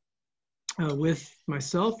that with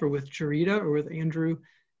myself or with Charita or with Andrew.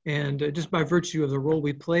 And just by virtue of the role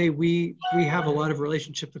we play, we have a lot of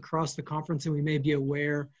relationships across the conference, and we may be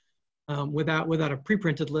aware without a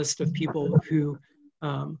pre-printed list of people who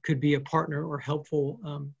could be a partner or helpful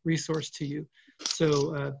resource to you.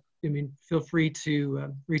 So, I mean, feel free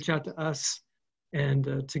to reach out to us,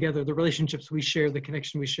 and together, the relationships we share, the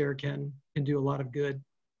connection we share can do a lot of good.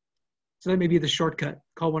 So that may be the shortcut.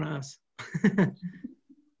 Call one of us.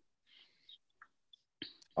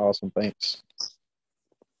 Awesome, thanks.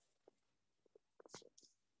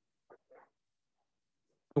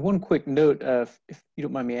 One quick note, if you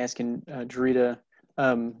don't mind me asking, Jarita,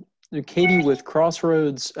 Katie with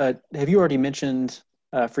Crossroads, have you already mentioned,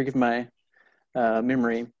 forgive my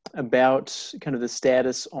memory, about kind of the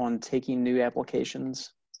status on taking new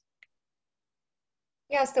applications?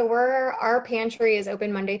 Yeah, so our pantry is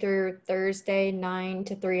open Monday through Thursday, 9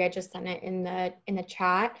 to 3. I just sent it in the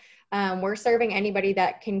chat. We're serving anybody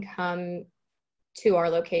that can come to our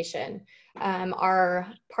location. Our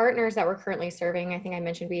partners that we're currently serving, I think I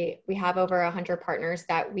mentioned we have over 100 partners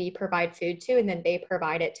that we provide food to, and then they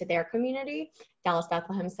provide it to their community, Dallas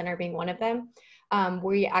Bethlehem Center being one of them.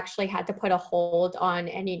 We actually had to put a hold on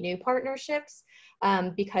any new partnerships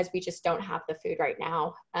because we just don't have the food right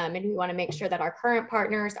now. And we want to make sure that our current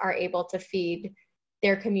partners are able to feed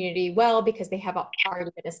their community well, because they have already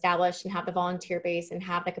been established and have the volunteer base and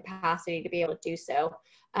have the capacity to be able to do so.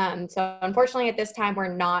 So unfortunately at this time,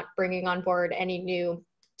 we're not bringing on board any new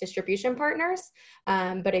distribution partners.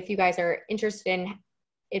 But if you guys are interested in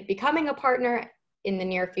it becoming a partner in the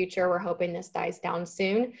near future, we're hoping this dies down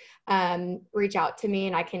soon, reach out to me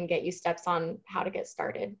and I can get you steps on how to get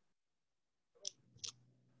started.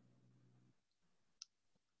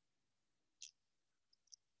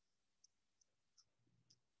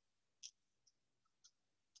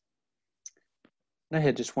 I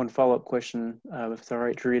had just one follow-up question, if it's all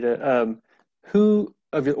right, Jarita. Who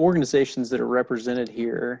of your organizations that are represented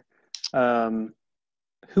here,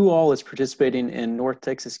 who all is participating in North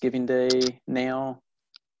Texas Giving Day now,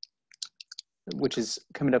 which is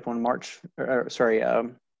coming up on May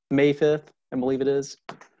 5th, I believe it is?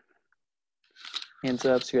 Hands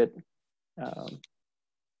up. So you got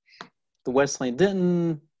the Wesley and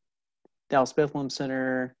Denton, Dallas Bethlehem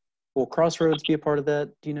Center. Will Crossroads be a part of that?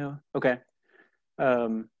 Do you know? Okay.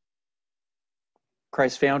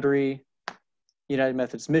 Christ Foundry, United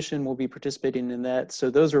Methodist Mission will be participating in that.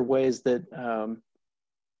 So those are ways that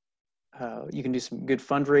you can do some good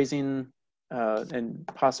fundraising and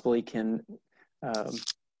possibly can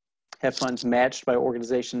have funds matched by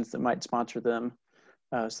organizations that might sponsor them.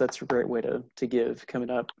 So that's a great way to give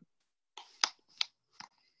coming up.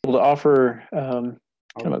 Able to offer kind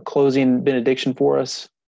of a closing benediction for us.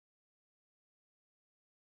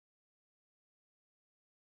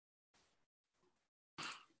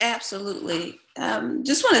 Absolutely.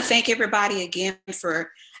 Just want to thank everybody again for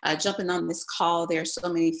jumping on this call. There are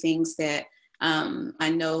so many things that I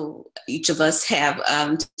know each of us have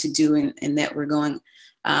to do and that we're going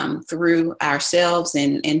through ourselves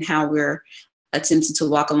and how we're attempting to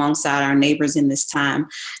walk alongside our neighbors in this time.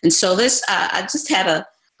 And so I just had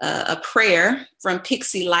a prayer from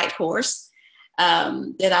Pixie Lighthorse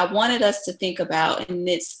that I wanted us to think about, and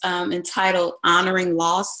it's entitled Honoring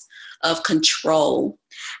Loss of Control.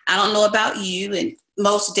 I don't know about you, and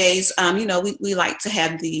most days, we like to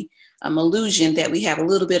have the illusion that we have a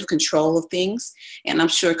little bit of control of things. And I'm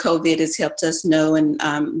sure COVID has helped us know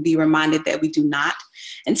and be reminded that we do not.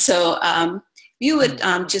 And so you would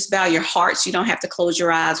just bow your hearts. You don't have to close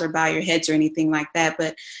your eyes or bow your heads or anything like that,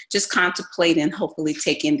 but just contemplate and hopefully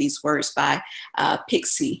take in these words by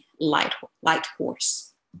Pixie Lighthorse.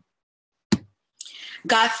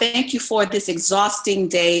 God, thank you for this exhausting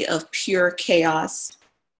day of pure chaos.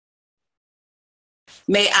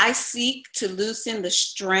 May I seek to loosen the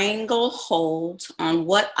stranglehold on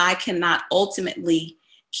what I cannot ultimately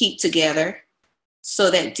keep together, so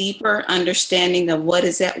that deeper understanding of what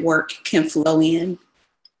is at work can flow in.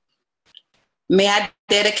 May I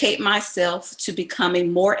dedicate myself to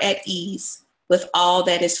becoming more at ease with all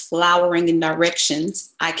that is flowering in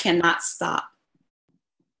directions I cannot stop.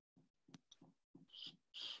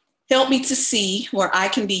 Help me to see where I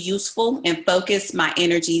can be useful and focus my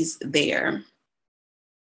energies there.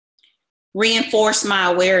 Reinforce my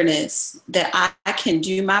awareness that I can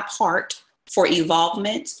do my part for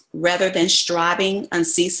evolvement rather than striving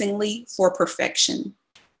unceasingly for perfection.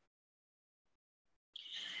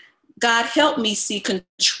 God, help me see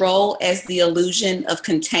control as the illusion of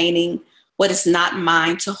containing what is not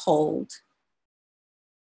mine to hold.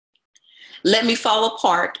 Let me fall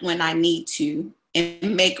apart when I need to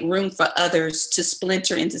and make room for others to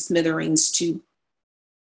splinter into smithereens too.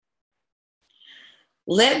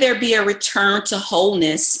 Let there be a return to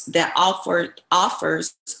wholeness that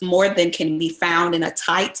offers more than can be found in a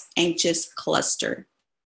tight, anxious cluster.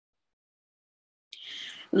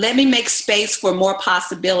 Let me make space for more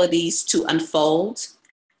possibilities to unfold,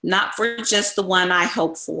 not for just the one I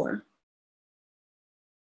hope for.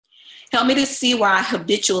 Help me to see where I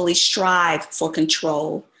habitually strive for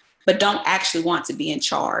control, but don't actually want to be in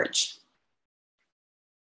charge.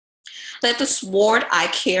 Let the sword I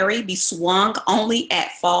carry be swung only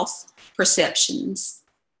at false perceptions.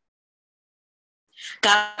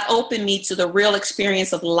 God, open me to the real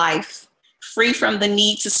experience of life, free from the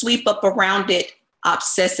need to sweep up around it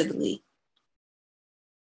obsessively.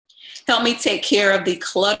 Help me take care of the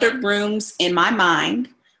cluttered rooms in my mind,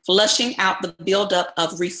 flushing out the buildup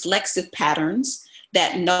of reflexive patterns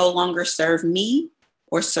that no longer serve me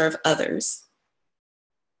or serve others.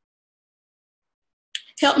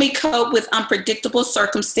 Help me cope with unpredictable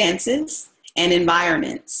circumstances and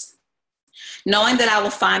environments, knowing that I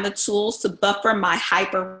will find the tools to buffer my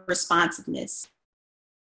hyper-responsiveness.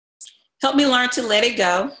 Help me learn to let it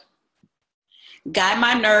go. Guide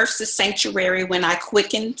my nerves to sanctuary when I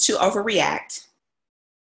quicken to overreact.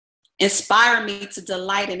 Inspire me to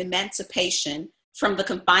delight in emancipation from the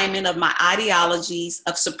confinement of my ideologies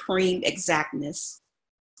of supreme exactness.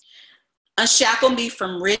 Unshackle me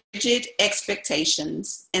from rigid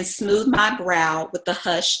expectations and smooth my brow with the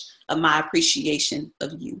hush of my appreciation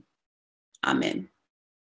of you. Amen.